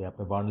চলতেছে।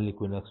 আপনি বার্নলি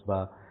ইকুইনক্স বা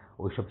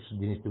ওইসব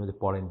জিনিসটির মধ্যে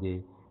পড়েন যে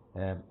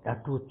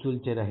এত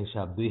চুলচেরা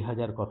হিসাব,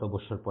 2000 কত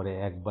বছর পরে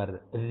একবার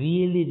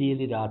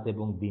রিয়েলি রাত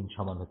এবং দিন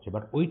সমান হচ্ছে,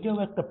 বাট ওইটাও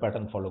একটা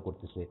প্যাটার্ন ফলো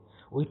করতেছে,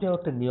 ওইটাও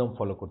একটা নিয়ম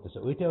ফলো করতেছে,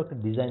 ওইটাও একটা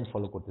ডিজাইন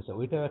ফলো করতেছে,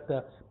 ওইটাও একটা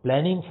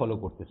প্ল্যানিং ফলো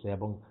করতেছে।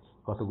 এবং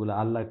কতগুলো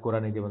আল্লাহ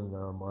কোরআনে যেমন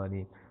মানে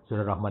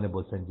সূরা রহমানে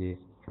বলছেন যে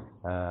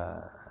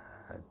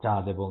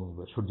চাঁদ এবং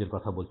সূর্যের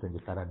কথা বলছেন যে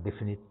তারা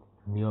ডেফিনিট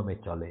নিয়মে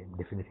চলে,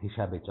 ডেফিনিট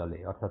হিসাবে চলে।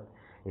 অর্থাৎ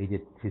এই যে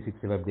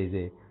 365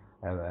 ডেজে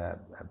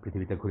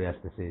পৃথিবীতে ঘুরে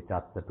আসতেছে,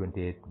 চাঁদটা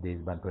 28 ডেজ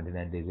বা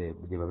 29 ডেজে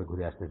যেভাবে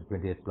ঘুরে আসতেছে,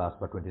 28 প্লাস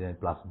বা 29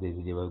 প্লাস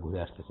ডেজে যেভাবে ঘুরে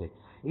আসতেছে,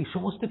 এই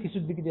সমস্ত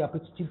কিছুর দিকে যদি আপনি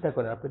চিন্তা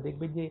করেন, আপনি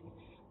দেখবেন যে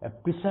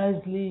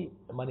প্রিসাইজলি,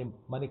 মানে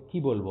মানে কি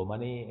বলবো,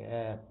 মানে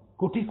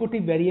কোটি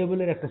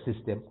ভ্যারিয়েবলের একটা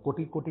সিস্টেম,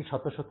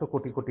 শত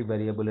কোটি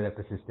ভ্যারিয়েবলের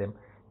একটা সিস্টেম,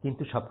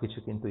 কিন্তু সবকিছু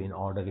কিন্তু ইন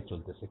অর্ডারে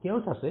চলতেছে।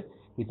 কেওস আছে,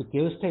 কিন্তু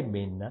কেওসটাই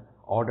মেইন না,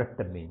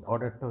 অর্ডারটা মেইন।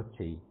 অর্ডারটা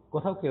হচ্ছে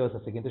কোথাও কেওস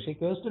আছে, কিন্তু সেই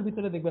কেওসটার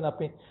ভিতরে দেখবেন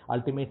আপনি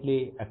আলটিমেটলি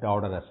একটা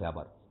অর্ডার আছে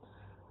আবার।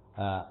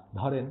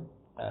 ধরেন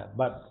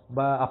বা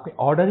বা আপনি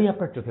অর্ডারই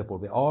আপনার চোখে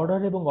পড়বে,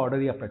 অর্ডার এবং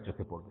অর্ডারই আপনার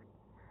চোখে পড়বে।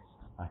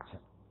 আচ্ছা,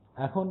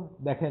 এখন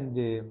দেখেন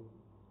যে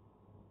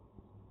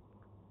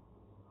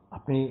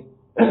আপনি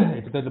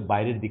এটা তো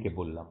বাইরের দিকে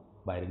বললাম,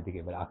 বাইরের দিকে,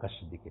 এবার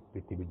আকাশের দিকে,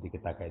 পৃথিবীর দিকে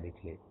তাকায়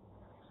দেখলে,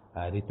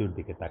 ঋতুর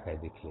দিকে তাকায়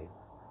দেখলে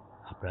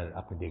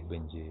আপনি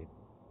দেখবেন যে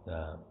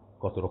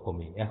কত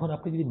রকমই। এখন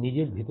আপনি যদি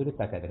নিজের ভিতরে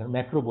তাকায় দেখেন,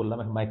 ম্যাক্রো বললাম,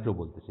 এখন মাইক্রো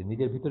বলতেছি,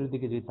 নিজের ভিতরের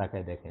দিকে যদি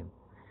তাকায় দেখেন,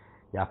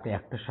 যে আপনি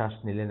একটা শ্বাস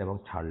নিলেন এবং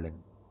ছাড়লেন,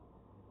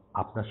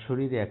 আপনার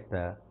শরীরে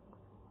একটা,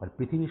 মানে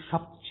পৃথিবীর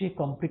সবচেয়ে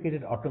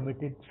কমপ্লিকেটেড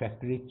অটোমেটেড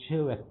ফ্যাক্টরির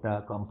চেয়েও একটা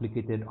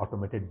কমপ্লিকেটেড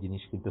অটোমেটেড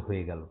জিনিস কিন্তু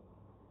হয়ে গেল।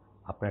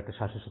 আপনার একটা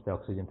শ্বাসের সাথে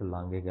অক্সিজেনটা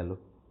লাঙ্গে গেল,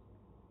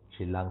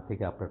 সেই লাং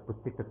থেকে আপনার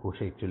প্রত্যেকটা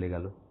কোষে চলে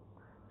গেল,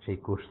 সেই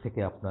কোষ থেকে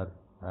আপনার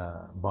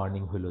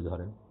বার্নিং হইলো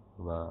ধরেন,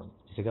 বা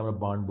যেটাকে আমরা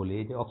বার্ন বলি,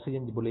 এই যে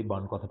অক্সিজেন বলেই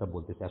বার্ন কথাটা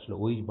বলতেছি, আসলে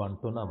ওই বার্ন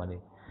তো না, মানে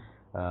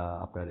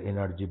আপনার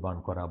এনার্জি বার্ন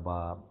করা বা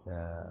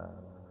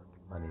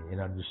মানে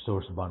এনার্জি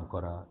সোর্স বার্ন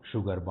করা,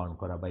 সুগার বার্ন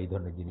করা বা এই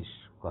ধরনের জিনিস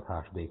কথা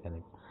আসবে এখানে।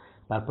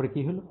 তারপরে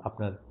কি হলো,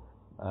 আপনার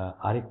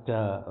আরেকটা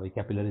ওই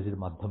ক্যাপিলারিজের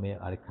মাধ্যমে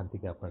আরেকখান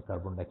থেকে আপনার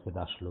কার্বন ডাইঅক্সাইড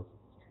আসলো,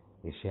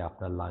 এসে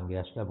আপনার লাঙ্গে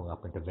আসলো এবং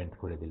আপনি এটা ভেন্ট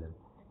করে দিলেন।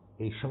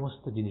 এই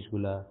সমস্ত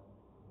জিনিসগুলা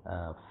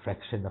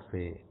fraction of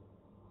a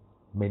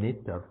minute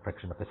R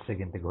fraction of এ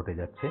সেকেন্ডে ঘটে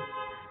যাচ্ছে।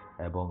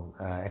 এবং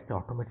একটা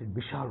অটোমেটেড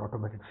বিশাল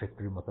অটোমেটেড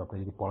ফ্যাক্টরির মতো আপনি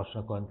যদি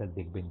পড়াশোনা করেন তাহলে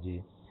দেখবেন যে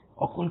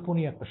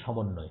অকল্পনীয় একটা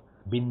সমন্বয়,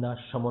 বিন্যাস,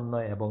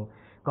 সমন্বয় এবং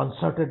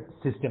কনসার্টেড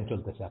সিস্টেম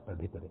চলতেছে আপনার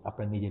ভিতরে,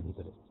 আপনার নিজের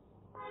ভিতরে।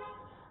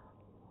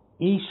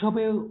 এইসব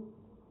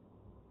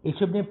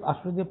নিয়ে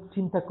আসলে যে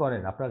চিন্তা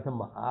করেন আপনার,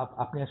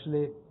 আপনি আসলে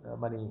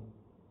মানে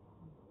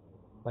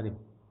মানে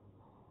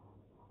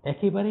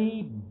একেবারেই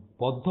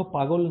বদ্ধ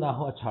পাগল না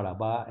হওয়া ছাড়া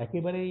বা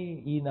একেবারেই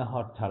না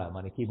হওয়ার ছাড়া,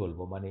 মানে কি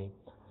বলবো, মানে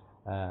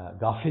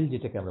গাফিল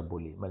যেটাকে আমরা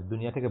বলি, মানে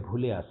দুনিয়াটাকে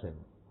ভুলে আসেন,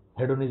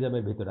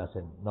 হেডোনিজমের ভিতরে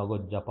আছেন,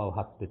 নগদ জাপাও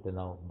হাত পেতে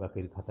নাও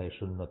বাকির খাতায়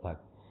শূন্য থাক।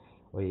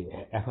 ওই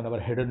এখন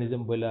আবার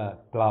হেডোনিজম বলে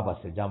ক্লাব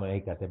আছে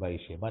জামাইকাতে বা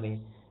ইসে, মানে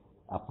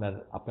আপনার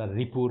আপনার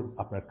রিপুর,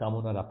 আপনার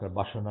কামনার, আপনার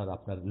বাসনার,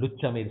 আপনার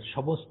লুচ্চামির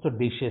সমস্ত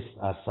ডিশেস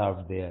আর সার্ভ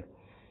দেয়ার,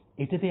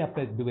 এটাতেই আপনি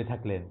ডুবে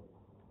থাকলেন।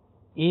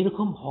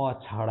 এরকম হওয়া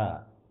ছাড়া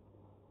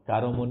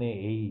কারো মনে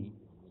এই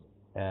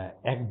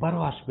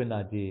একবারও আসবে না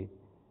যে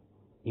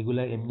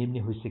এগুলা এমনি এমনি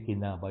হয়েছে কি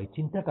না, বা এই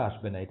চিন্তাটা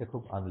আসবে না, এটা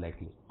খুব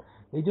আনলাইকলি।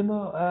 এই জন্য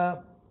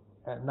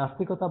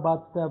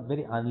নাস্তিকতাবাদটা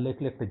ভেরি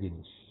আনলাইকলি একটা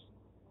জিনিস,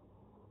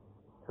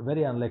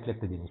 ভেরি আনলাইকলি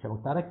একটা জিনিস। এবং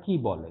তারা কি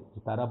বলে,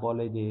 তারা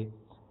বলে যে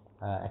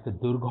একটা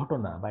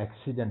দুর্ঘটনা বা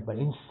অ্যাক্সিডেন্ট বা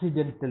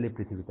ইনসিডেন্টালি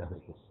পৃথিবীটা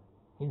হয়ে গেছে,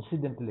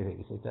 ইনসিডেন্টালি হয়ে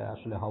গেছে, এটা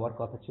আসলে হওয়ার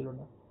কথা ছিল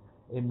না,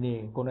 এমনি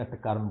কোনো একটা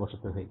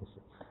কারণবশত হয়ে গেছে।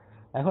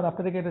 এখন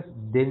আপনাদেরকে একটা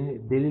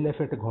ডেইলি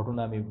লাইফের একটা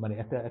ঘটনা আমি, মানে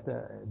একটা একটা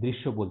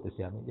দৃশ্য বলতেছি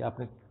আমি, যে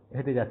আপনি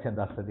হেঁটে যাচ্ছেন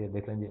রাস্তা দিয়ে,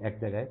 দেখলেন যে এক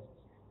জায়গায়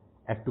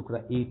এক টুকরা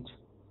ইট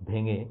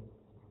ভেঙে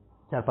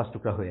 4-5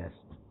 টুকরা হয়ে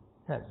আসছে।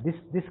 হ্যাঁ,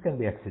 দিস ক্যান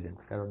বি অ্যাক্সিডেন্ট,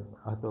 কারণ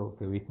হয়তো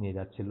কেউ ইট নিয়ে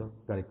যাচ্ছিল,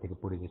 গাড়ির থেকে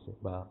পড়ে গেছে,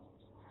 বা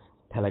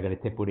ঠেলা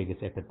গাড়িতে পড়ে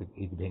গেছে, একটা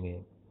ইট ভেঙে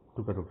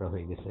টুকরা টুকরা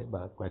হয়ে গেছে বা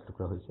কয়েক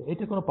টুকরা হয়েছে,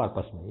 এটা কোনো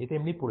পারপাস নেই, এটা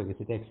এমনি পড়ে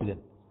গেছে, এটা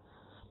অ্যাক্সিডেন্ট।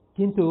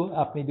 কিন্তু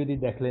আপনি যদি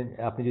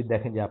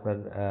দেখেন যে আপনার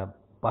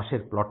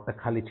পাশের প্লটটা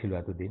খালি ছিল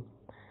এতদিন,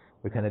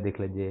 ওইখানে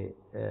দেখলেন যে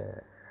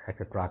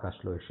একটা ট্রাক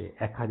আসলো, এসে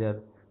 1000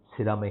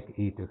 সিরামিক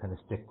ইট ওখানে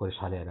স্টেক করে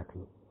সাজিয়ে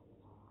রাখলো।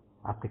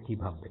 আপনি কি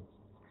ভাববেন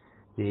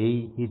যে এই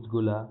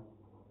ইটগুলা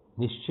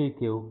নিশ্চয়ই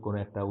কেউ কোনো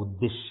একটা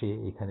উদ্দেশ্যে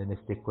এখানে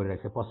স্টেক করে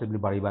রাখছে, পসিবলি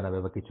বাড়ি বানাবে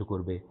বা কিছু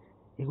করবে,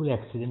 এগুলো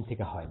অ্যাক্সিডেন্ট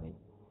থেকে হয় নাই।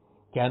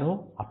 কেন?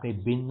 আপনি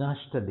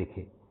বিন্যাসটা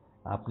দেখে,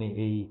 আপনি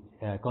এই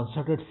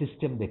কনসার্টেড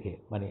সিস্টেম দেখে,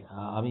 মানে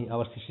আমি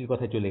আবার সৃষ্টির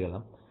কথায় চলে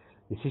গেলাম,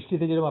 যে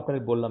সৃষ্টিতে যেরকম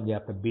আপনাকে বললাম যে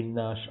আপনার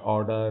বিন্যাস,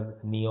 অর্ডার,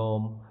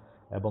 নিয়ম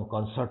এবং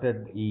কনসার্টেড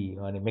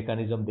মানে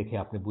মেকানিজম দেখে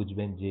আপনি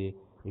বুঝবেন যে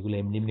এগুলো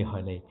এমনি এমনি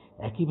হয় নাই।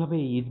 একইভাবে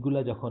এই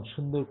ইটগুলা যখন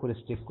সুন্দর করে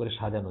স্টেক করে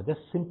সাজানো,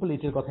 জাস্ট সিম্পল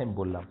ইটের কথা আমি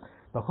বললাম,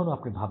 তখনও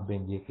আপনি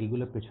ভাববেন যে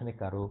এগুলোর পেছনে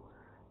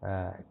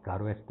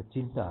কারো একটা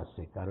চিন্তা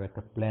আছে, কারো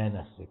একটা প্ল্যান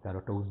আছে, কারো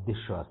একটা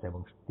উদ্দেশ্য আছে,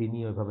 এবং তিনি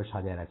ওইভাবে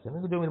সাজায় রাখছেন।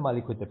 জমির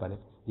মালিক হতে পারে,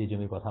 যে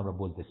জমির কথা আমরা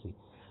বলতেছি।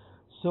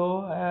 সো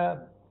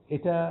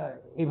এটা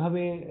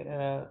এভাবে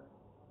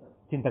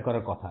চিন্তা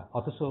করার কথা।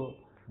 অথচ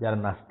যারা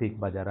নাস্তিক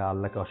বা যারা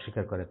আল্লাহকে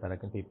অস্বীকার করে, তারা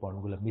কিন্তু এই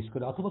পয়েন্টগুলো মিস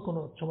করে, অথবা কোনো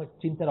সময়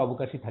চিন্তার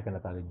অবকাশই থাকে না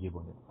তাদের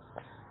জীবনে।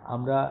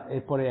 আমরা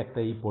এরপরে একটা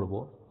পড়বো,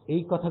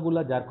 এই কথাগুলো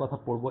যার কথা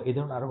পড়বো, এই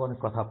ধরনের আরো অনেক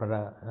কথা আপনারা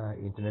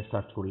ইন্টারনেট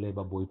সার্চ করলে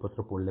বা বইপত্র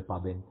পড়লে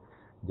পাবেন।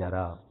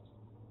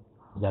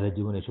 যাদের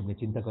জীবনে এসব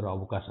নিয়ে চিন্তা করার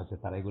অবকাশ আছে,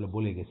 তারা এগুলো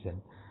বলে গেছেন।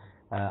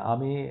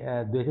 আমি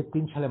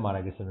 2003 সালে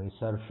মারা গেছেন উনি,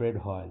 স্যার ফ্রেড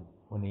হয়েল।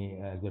 উনি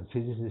একজন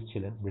ফিজিসিস্ট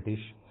ছিলেন,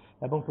 ব্রিটিশ,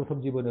 এবং প্রথম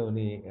জীবনে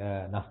উনি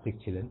নাস্তিক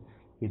ছিলেন।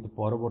 কিন্তু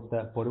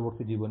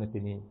পরবর্তী জীবনে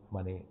তিনি,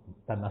 মানে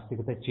তার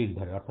নাস্তিকতায় চির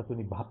ধরে, অর্থাৎ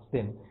উনি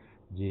ভাবতেন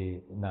যে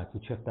না,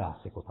 কিছু একটা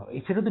আছে কোথাও।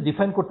 সেটা তো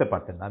ডিফাইন করতে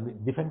পারতেন না। আমি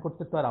ডিফাইন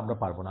করতে তো আর আমরা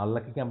পারবো না।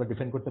 আল্লাহকে কি আমরা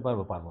ডিফাইন করতে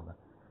পারবো? পারবো না।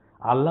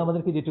 আল্লাহ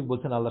আমাদেরকে যেটুকু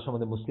বলছেন, আল্লাহ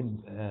সম্বন্ধে মুসলিম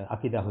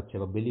আকিদা হচ্ছে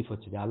বা বিলিফ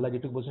হচ্ছে যে আল্লাহ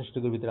যেটুকু বলছেন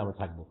সেটুকুর ভিতরে আমরা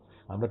থাকবো,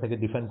 আমরা তাকে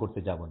ডিফাইন করতে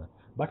যাব না,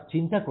 বাট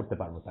চিন্তা করতে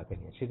পারবো তাকে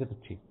নিয়ে, সেটা তো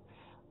ঠিক।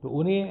 তো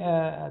উনি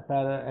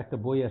তার একটা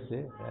বই আছে,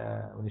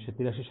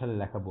 1983 সালে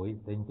লেখা বই,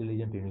 দ্য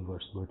ইন্টেলিজেন্ট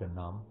ইউনিভার্স বইটার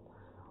নাম।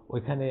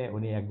 ওইখানে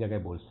উনি এক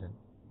জায়গায় বলছেন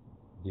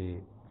যে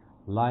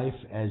life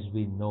as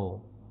we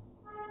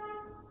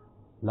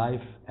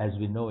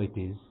know it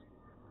is,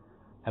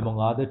 among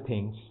other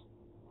things,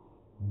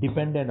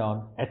 dependent on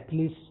at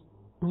least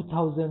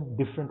 2000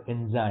 different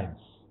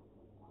enzymes.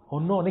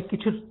 অন্য অনেক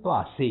কিছু তো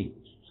আছেই,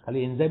 খালি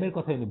এনজাইমের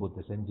কথা উনি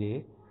বলতেছেন যে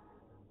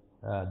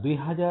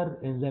 2000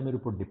 এনজাইমের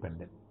উপর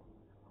dependent.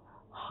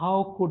 How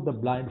could the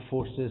blind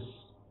forces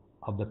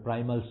of the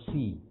primal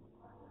C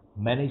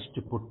manage to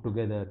put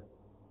together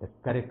the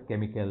correct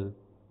chemical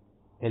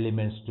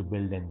elements to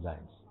build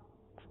enzymes?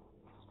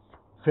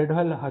 Fred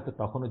while হয়তো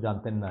তখনও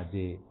জানতেন না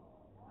যে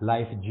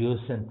লাইফ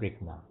জিওসেন্ট্রিক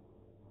না।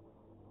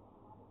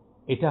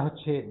 এটা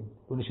হচ্ছে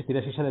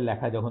 1983 সালে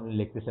লেখা, যখন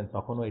লিখতেছেন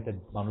তখনও এটা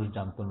মানুষ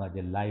জানতো না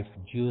যে লাইফ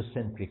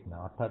জিওসেন্ট্রিক না।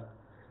 অর্থাৎ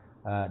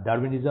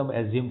ডারউইনিজম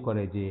অ্যাজিউম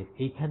করে যে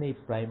এইখানে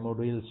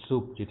প্রাইমোরিয়াল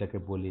স্যুপ যেটাকে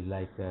বলি,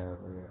 like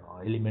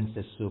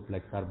এলিমেন্টসের soup,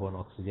 like carbon,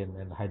 oxygen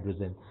and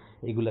hydrogen,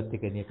 এইগুলোর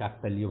থেকে নিয়ে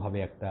কাকতালীয়ভাবে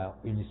একটা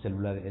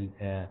ইউনিসেলুলার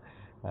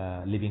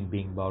লিভিং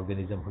বিং বা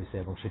অর্গানিজম হয়েছে,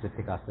 এবং সেটার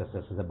থেকে আস্তে আস্তে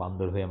আস্তে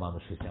বান্দর হয়ে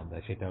মানুষ হয়েছে আমরা।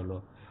 সেটা হলো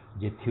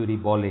যে থিওরি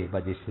বলে বা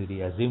যে থিওরি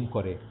অ্যাজিউম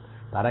করে,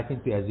 তারা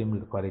কিন্তু অ্যাজিউম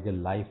করে যে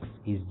লাইফ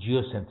ইজ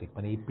জিওসেন্ট্রিক,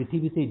 মানে এই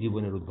পৃথিবীতেই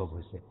জীবনের উদ্ভব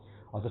হয়েছে।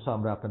 অথচ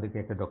আমরা আপনাদেরকে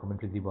একটা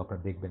ডকুমেন্টারি দিব,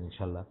 আপনারা দেখবেন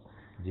ইনশাল্লাহ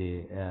যে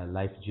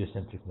লাইফ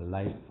জিওসেন্ট্রিক না,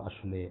 লাইফ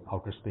আসলে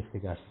আউটার স্পেস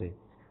থেকে আসছে।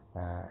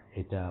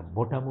 এটা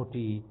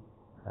মোটামুটি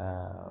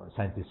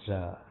সায়েন্টিস্টরা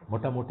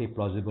মোটামুটি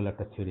প্লজিবল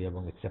একটা থিওরি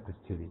এবং অ্যাকসেপ্টেড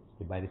থিওরি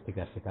যে বাইরের থেকে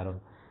আসছে, কারণ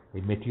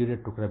এই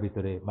মেটিরিয়ালের টুকরার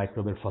ভিতরে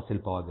মাইক্রোবের ফসিল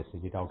পাওয়া গেছে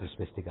যেটা আউটার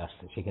স্পেস থেকে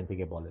আসছে, সেখান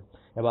থেকে বলেন।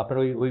 এবং আপনার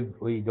ওই ওই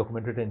ওই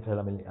ডকুমেন্টারিটা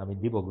ইনশাল্লাহ আমি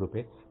দিব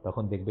গ্রুপে,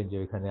 তখন দেখবেন যে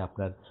ওইখানে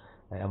আপনার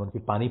এমনকি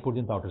পানি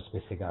পর্যন্ত আউটার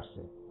স্পেস থেকে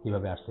আসছে,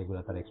 কীভাবে আসছে এগুলো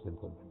তারা এক্সপ্লেন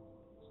করবেন।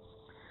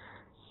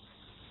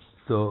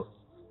 তো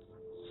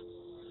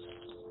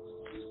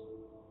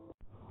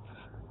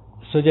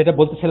যেটা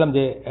বলতেছিলাম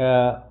যে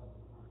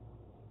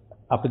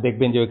আপনি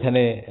দেখবেন যে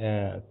ওইখানে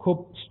খুব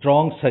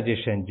স্ট্রং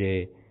সাজেশন যে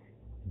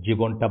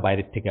জীবনটা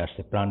বাইরের থেকে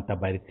আসছে, প্রাণটা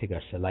বাইরের থেকে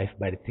আসছে, লাইফ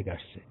বাইরের থেকে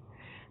আসছে।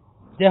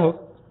 যাই হোক,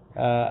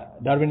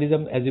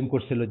 ডারউইনিজম অ্যাজিউম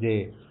করছিল যে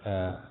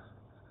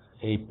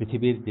এই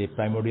পৃথিবীর যে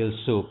প্রাইমোরিয়াল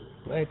সুপ,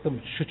 একদম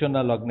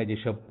সূচনা লগ্নে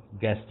যেসব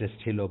গ্যাস টেস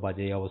ছিল বা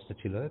যে অবস্থা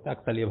ছিল,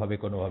 কাকতালীয়ভাবে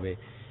কোনোভাবে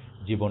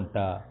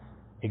জীবনটা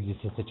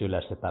এক্সিস্টেন্সে চলে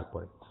আসছে।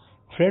 তারপরে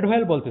ফ্রেড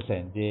হোয়েল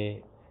বলতেছেন যে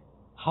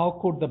how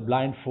could the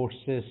blind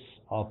forces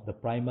of the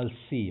primal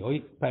C, ওই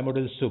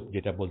প্রাইমোরিয়াল সুপ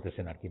যেটা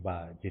বলতেছেন আর কি, বা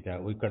যেটা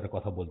ওই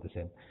কথা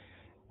বলতেছেন,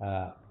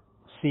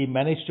 C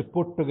manage to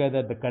put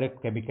together the correct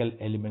chemical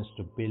elements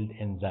to build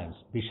enzymes.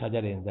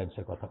 20,000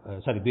 এনজাইমসের কথা,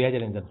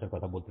 2,000 এনজাইমসের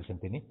কথা বলতেছেন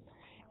তিনি।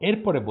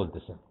 এরপরে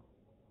বলতেছেন,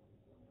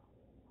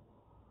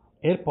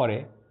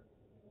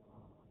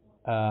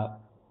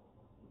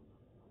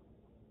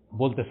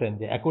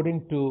 যে অ্যাকর্ডিং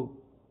টু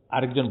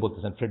আরেকজন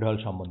বলতেছেন ফ্রেড হোয়েল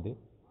সম্বন্ধে,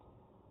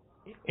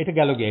 এটা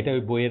গেল গিয়ে, এটা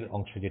ওই বইয়ের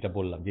অংশ যেটা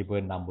বললাম, যে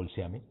বইয়ের নাম বলছি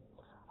আমি।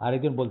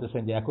 আরেকজন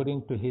বলতেছেন যে according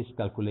to his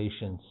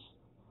calculations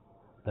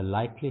the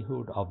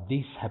likelihood of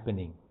this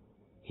happening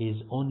is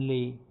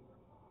only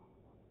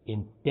in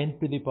 10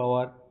 to the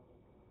power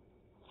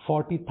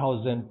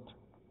 40,000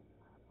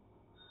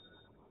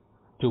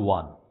 to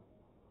 1,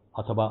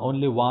 অথবা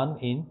only 1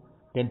 in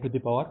 10 to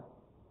the power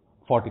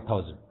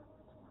 40,000,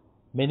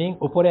 meaning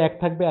উপরে 1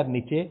 থাকবে আর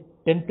নিচে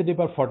 10 to the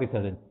power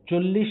 40,000,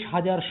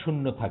 40,000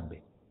 শূন্য থাকবে,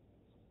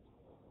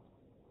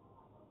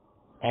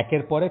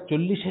 একের পরে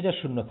 40,000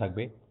 শূন্য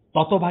থাকবে।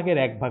 তত ভাগের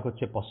 1 ভাগ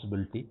হচ্ছে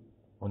পসিবিলিটি,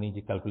 উনি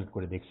যে ক্যালকুলেট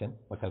করে দেখছেন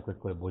বা ক্যালকুলেট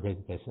করে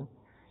বোঝাইতে চাইছেন,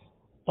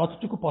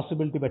 ততটুকু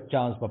পসিবিলিটি বা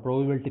চান্স বা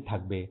প্রবাবিলিটি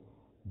থাকবে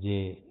যে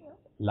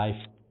life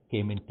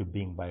came in two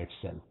being by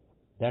itself.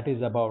 That is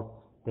about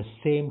the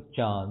same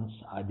chance.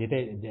 যেটা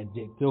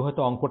কেউ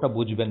হয়তো অঙ্কটা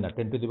বুঝবেন না,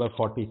 10 to the power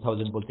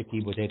 40,000 বলতে কী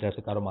বোঝায়, এটা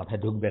হয়তো কারো মাথায়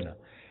ঢুকবে না।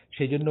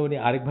 সেই জন্য উনি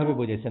আরেকভাবে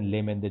বোঝাইছেন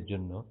লেমেনদের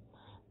জন্য,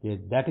 যে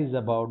that is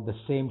about the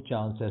same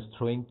chance as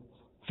throwing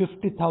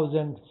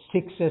 50,000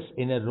 sixes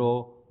in a row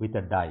with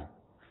a die।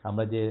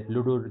 আমরা যে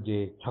লুডোর যে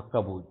ছক্কা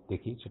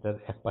দেখি, সেটার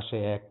এক পাশে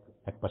 1,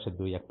 এক পাশে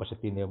 2, এক পাশে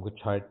 3, এবং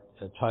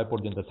 6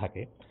 পর্যন্ত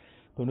থাকে।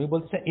 তো উনি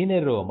বলতেছে ইন এ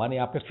রো, মানে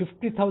আপনি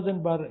 50,000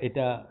 বার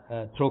এটা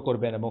থ্রো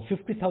করবেন এবং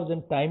 50,000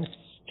 টাইমস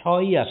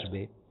 6ই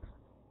আসবে,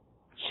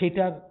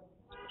 সেটার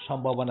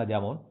সম্ভাবনা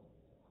যেমন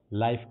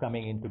লাইফ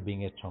কামিং ইনটু বিং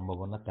এর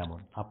সম্ভাবনা তেমন।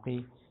 আপনি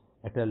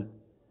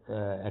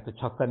একটা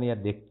ছক্কা নিয়ে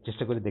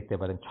চেষ্টা করে দেখতে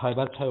পারেন, 6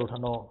 বার 6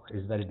 ওঠানো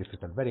is very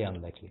difficult, very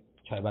unlikely.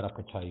 6 বার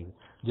আপনি 6,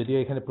 যদিও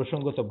এখানে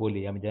প্রসঙ্গত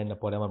বলি, আমি জানি না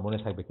পরে আমার মনে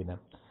থাকবে কিনা,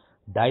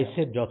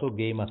 ডাইসের যত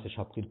গেম আছে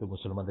সব কিন্তু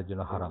মুসলমানদের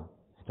জন্য হারাম।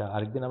 এটা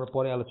আরেকদিন আমরা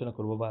পরে আলোচনা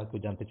করবো, বা কেউ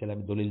জানতে চাইলে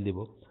আমি দলিল দেব।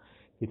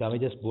 কিন্তু আমি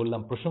জাস্ট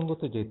বললাম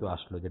প্রসঙ্গত যেহেতু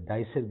আসলো, যে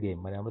ডাইসের গেম,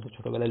 মানে আমরা তো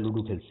ছোটবেলায়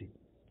লুডো খেলছি,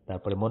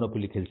 তারপরে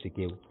মনোপলি খেলছি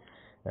কেউ,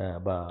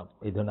 বা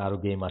এই ধরনের আরো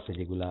গেম আছে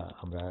যেগুলা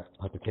আমরা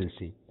হয়তো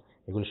খেলছি,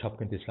 এগুলো সব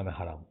কিন্তু ইসলামে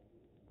হারাম,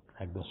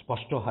 একদম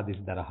স্পষ্ট হাদিস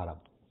দ্বারা হারাম।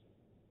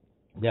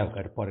 যাই হোক,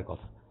 এটা পরে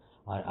কথা,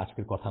 আর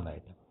আজকের কথা না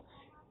এটা।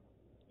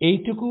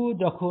 এইটুকু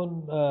যখন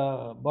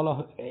বলা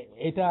হয়,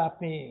 এটা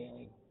আপনি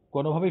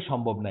কোনোভাবেই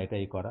সম্ভব না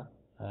এটাই করা।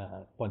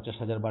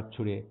 50,000 বার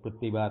ছুঁড়ে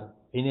প্রতিবার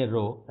ইনের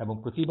রো এবং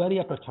প্রতিবারই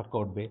আপনার ছক্কা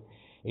উঠবে,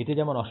 এটা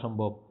যেমন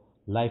অসম্ভব,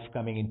 লাইফ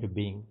কামিং ইনটু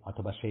বিং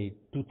অথবা সেই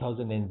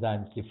 2000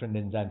 এনজাইমস, ডিফারেন্ট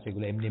এনজাইমস,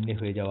 এগুলো এমনি এমনি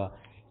হয়ে যাওয়া,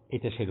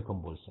 এটা সেরকম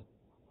বলছেন।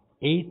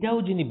 এইটাও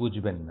যিনি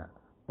বুঝবেন না,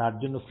 তার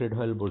জন্য ফ্রেড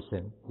হোয়েল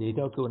বলছেন যে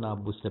এটাও কেউ না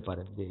বুঝতে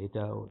পারেন যে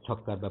এটাও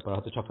ছক্কার ব্যাপার,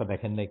 হয়তো ছক্কা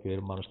দেখেন নাই কেউ,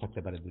 এর মানুষ থাকতে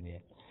পারে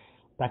দুনিয়ায়।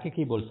 তাকে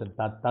কি বলছেন,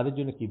 তাদের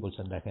জন্য কি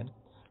বলছেন দেখেন,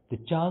 the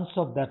chance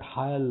of that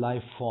higher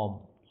life form,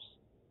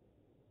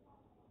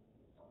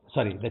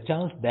 the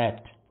chance that,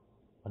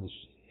 মানে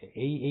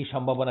এই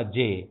সম্ভাবনা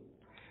যে,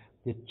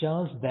 the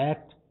chance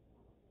that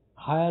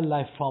higher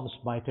life forms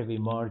might have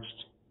emerged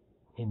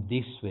in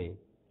this way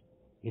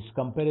is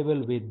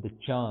comparable with the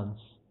chance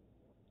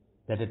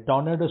that a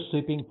tornado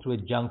sweeping through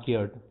a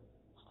junkyard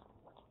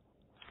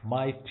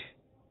might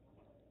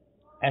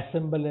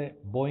assemble a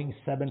Boeing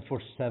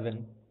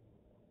 747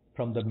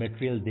 from the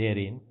material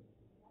therein,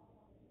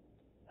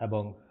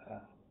 এবং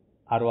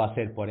আরো আছে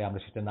এরপরে, আমরা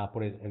সেটা না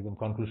পড়ে একদম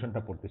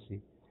কনক্লুশনটা পড়তেছি।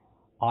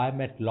 I am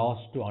at loss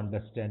to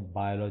understand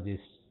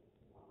biologists'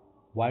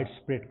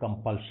 widespread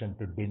compulsion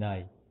to deny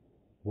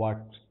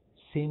what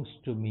seems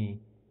to me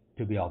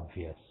to be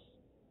obvious.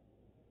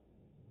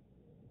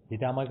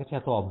 যেটা আমার কাছে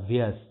এত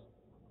অবভিয়াস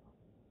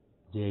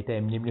যে এটা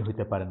এমনি এমনি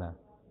হইতে পারে না,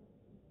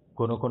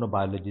 কোনো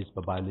বায়োলজিস্ট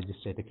বা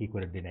বায়োলজিস্ট এটা কি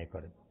করে ডিনাই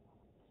করেন।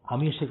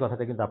 আমিও সেই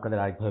কথাটা কিন্তু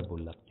আপনাদের আরেকভাবে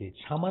বললাম যে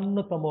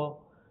সামান্যতম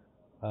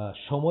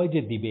সময়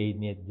যে দিবে এই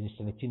নিয়ে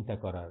জিনিসটা নিয়ে চিন্তা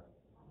করার,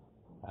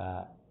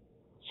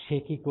 সে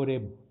কি করে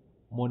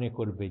মনে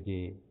করবে যে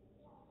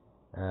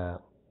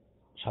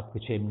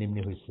সবকিছু এমনি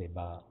এমনি হয়েছে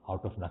বা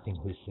আউট অফ নাথিং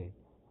হয়েছে,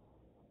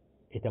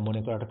 এটা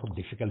মনে করাটা খুব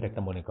ডিফিকাল্ট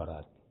একটা মনে করা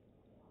আর কি।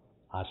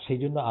 আর সেই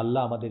জন্য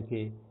আল্লাহ আমাদেরকে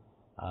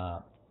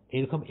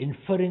এরকম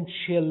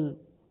ইনফারেন্সিয়াল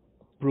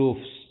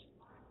প্রুফস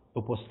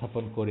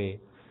উপস্থাপন করে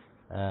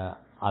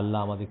আল্লাহ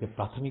আমাদেরকে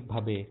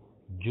প্রাথমিকভাবে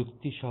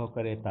যুক্তি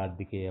সহকারে তার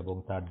দিকে এবং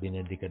তার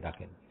দিনের দিকে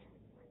ডাকেন।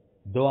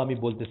 আমি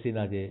বলতেছি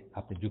না যে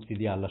আপনি যুক্তি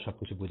দিয়ে আল্লাহ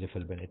সবকিছু বুঝে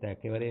ফেলবেন, এটা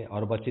একেবারে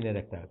অর্বাচীনের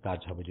একটা কাজ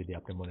হবে যদি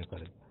আপনি মনে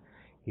করেন।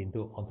 কিন্তু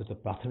অন্তত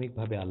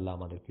প্রাথমিকভাবে আল্লাহ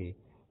আমাদেরকে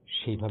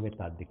সেইভাবে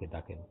তার দিকে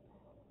ডাকেন,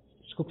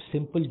 খুব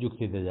সিম্পল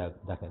যুক্তিতে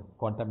ডাকেন।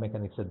 কোয়ান্টাম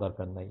মেকানিক্সের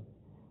দরকার নাই,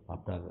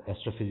 আপনার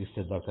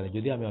অ্যাস্ট্রোফিজিক্সের দরকার নেই,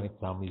 যদি আমি অনেক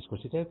টার্ম ইউজ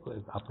করছি, এটা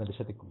আপনাদের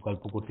সাথে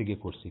গল্প করতে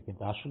গিয়ে করছি,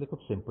 কিন্তু আসলে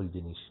খুব সিম্পল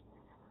জিনিস।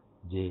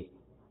 যে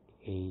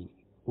এই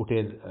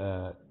উটের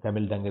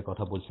ক্যামেল ডাঙ্গের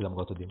কথা বলছিলাম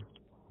গতদিন,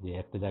 যে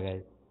একটা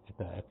জায়গায়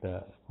একটা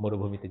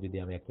মরুভূমিতে যদি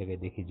আমি এক জায়গায়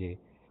দেখি যে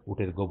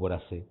উটের গোবর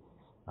আছে,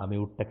 আমি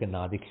উটটাকে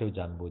না দেখেও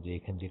জানবো যে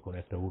এখান দিয়ে কোনো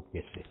একটা উট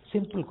গেছে।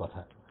 সিম্পল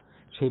কথা।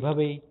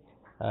 সেইভাবেই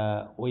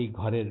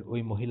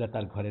ওই মহিলা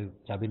তার ঘরের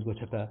চাবির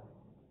গোছাটা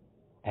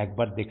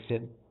একবার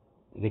দেখছেন,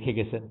 রেখে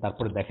গেছেন,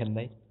 তারপরে দেখেন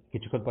নাই,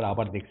 কিছুক্ষণ পর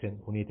আবার দেখছেন,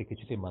 উনি এটা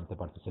কিছুতেই মানতে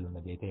পারতেছিলেন না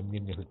যে এটা এমনি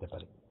এমনি হতে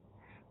পারে।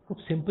 খুব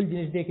সিম্পল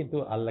জিনিস দিয়ে কিন্তু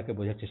আল্লাহকে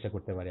বোঝার চেষ্টা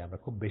করতে পারি আমরা।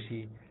 খুব বেশি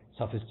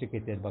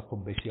সফিস্টিকেটেড বা খুব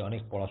বেশি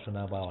অনেক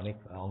পড়াশোনা বা অনেক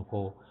অঙ্ক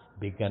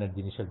বিজ্ঞানের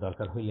জিনিসের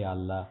দরকার হইলে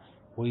আল্লাহ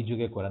ওই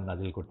যুগে কোরআন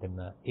নাজিল করতেন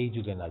না, এই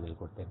যুগে নাজিল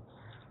করতেন।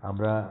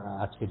 আমরা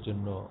আজকের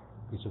জন্য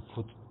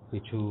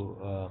কিছু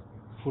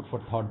ফুড ফর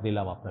থট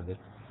দিলাম আপনাদের,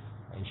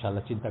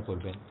 ইনশাআল্লাহ চিন্তা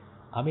করবেন।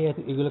 আমি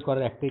এগুলো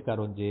করার একটাই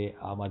কারণ যে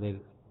আমাদের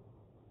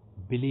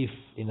বিলিফ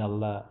ইন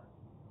আল্লাহ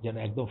যেন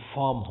একদম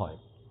ফার্ম হয়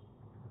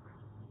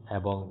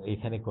এবং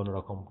এখানে কোনো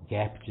রকম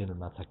গ্যাপ যেন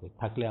না থাকে।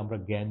 থাকলে আমরা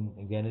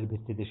জ্ঞানের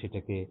ভিত্তিতে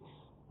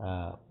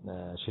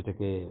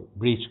সেটাকে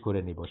ব্রিজ করে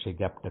নিব, সেই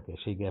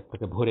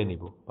গ্যাপটাকে ভরে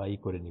নিব বা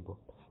করে নিব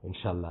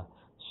ইনশাআল্লাহ।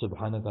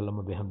 সুবহানাকা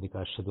আল্লাহুম্মা বিহামদিকা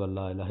আশহাদু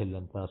আল্লা ইলাহা ইল্লা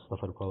আনতা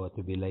আস্তাগফিরুকা ওয়া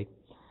আতুবু ইলাইক।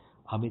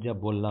 আমি যা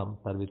বললাম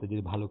তার ভিতরে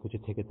যদি ভালো কিছু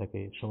থেকে থাকে,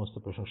 সমস্ত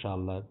প্রশংসা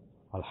আল্লাহর,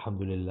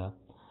 আলহামদুলিল্লাহ।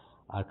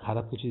 আর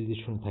খারাপ কিছু যদি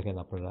শুনে থাকেন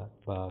আপনারা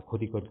বা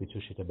ক্ষতিকর কিছু,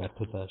 সেটা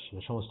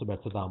সমস্ত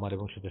ব্যর্থতা আমার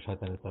এবং সেটা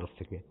শয়তানের তরফ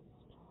থেকে।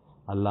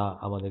 আল্লাহ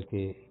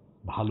আমাদেরকে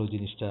ভালো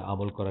জিনিসটা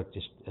আমল করার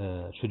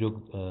সুযোগ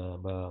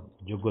বা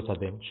যোগ্যতা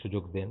দেন,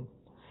 সুযোগ দেন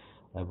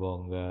এবং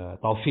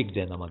তৌফিক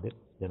দেন আমাদের,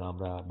 যেন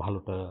আমরা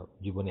ভালোটা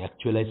জীবনে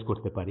অ্যাকচুয়ালাইজ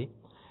করতে পারি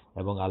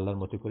এবং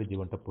আল্লাহর মতো করে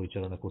জীবনটা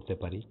পরিচালনা করতে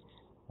পারি।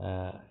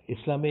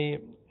 ইসলামে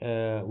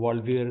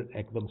ওয়ার্ল্ড ভিউয়ের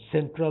একদম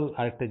সেন্ট্রাল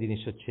আরেকটা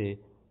জিনিস হচ্ছে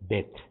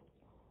ডেথ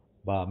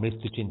বা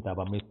মৃত্যু চিন্তা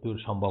বা মৃত্যুর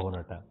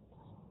সম্ভাবনাটা।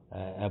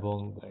 এবং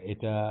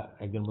এটা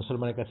একজন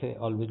মুসলমানের কাছে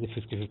অলওয়েজ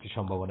 50-50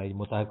 সম্ভাবনা। এই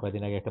মোতাহার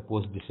কয়েকদিন আগে একটা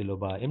পোস্ট দিছিল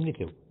বা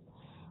এমনিতেও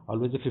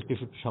অলওয়েজ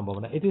 50-50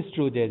 সম্ভাবনা। ইট ইজ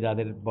ট্রু যে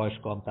যাদের বয়স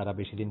কম তারা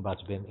বেশি দিন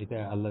বাঁচবেন, এটা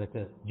আল্লাহর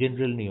একটা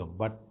জেনারেল নিয়ম,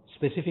 বাট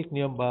স্পেসিফিক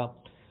নিয়ম বা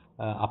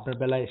আপনার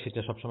বেলায় সেটা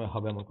সবসময়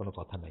হবে এমন কোনো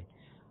কথা নাই।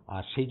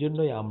 আর সেই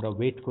জন্যই আমরা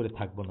ওয়েট করে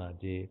থাকবো না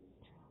যে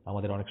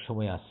আমাদের অনেক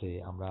সময় আছে,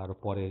 আমরা আরো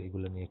পরে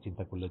এগুলো নিয়ে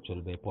চিন্তা করলে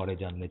চলবে, পরে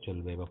জানলে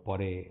চলবে বা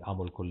পরে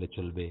আমল করলে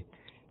চলবে।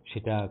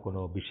 সেটা কোনো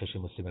বিশ্বাসী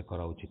মুসলিমের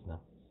করা উচিত না।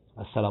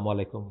 আসসালামু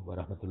আলাইকুম ওয়া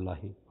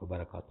রাহমাতুল্লাহি ওয়া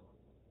বারাকাতুহু।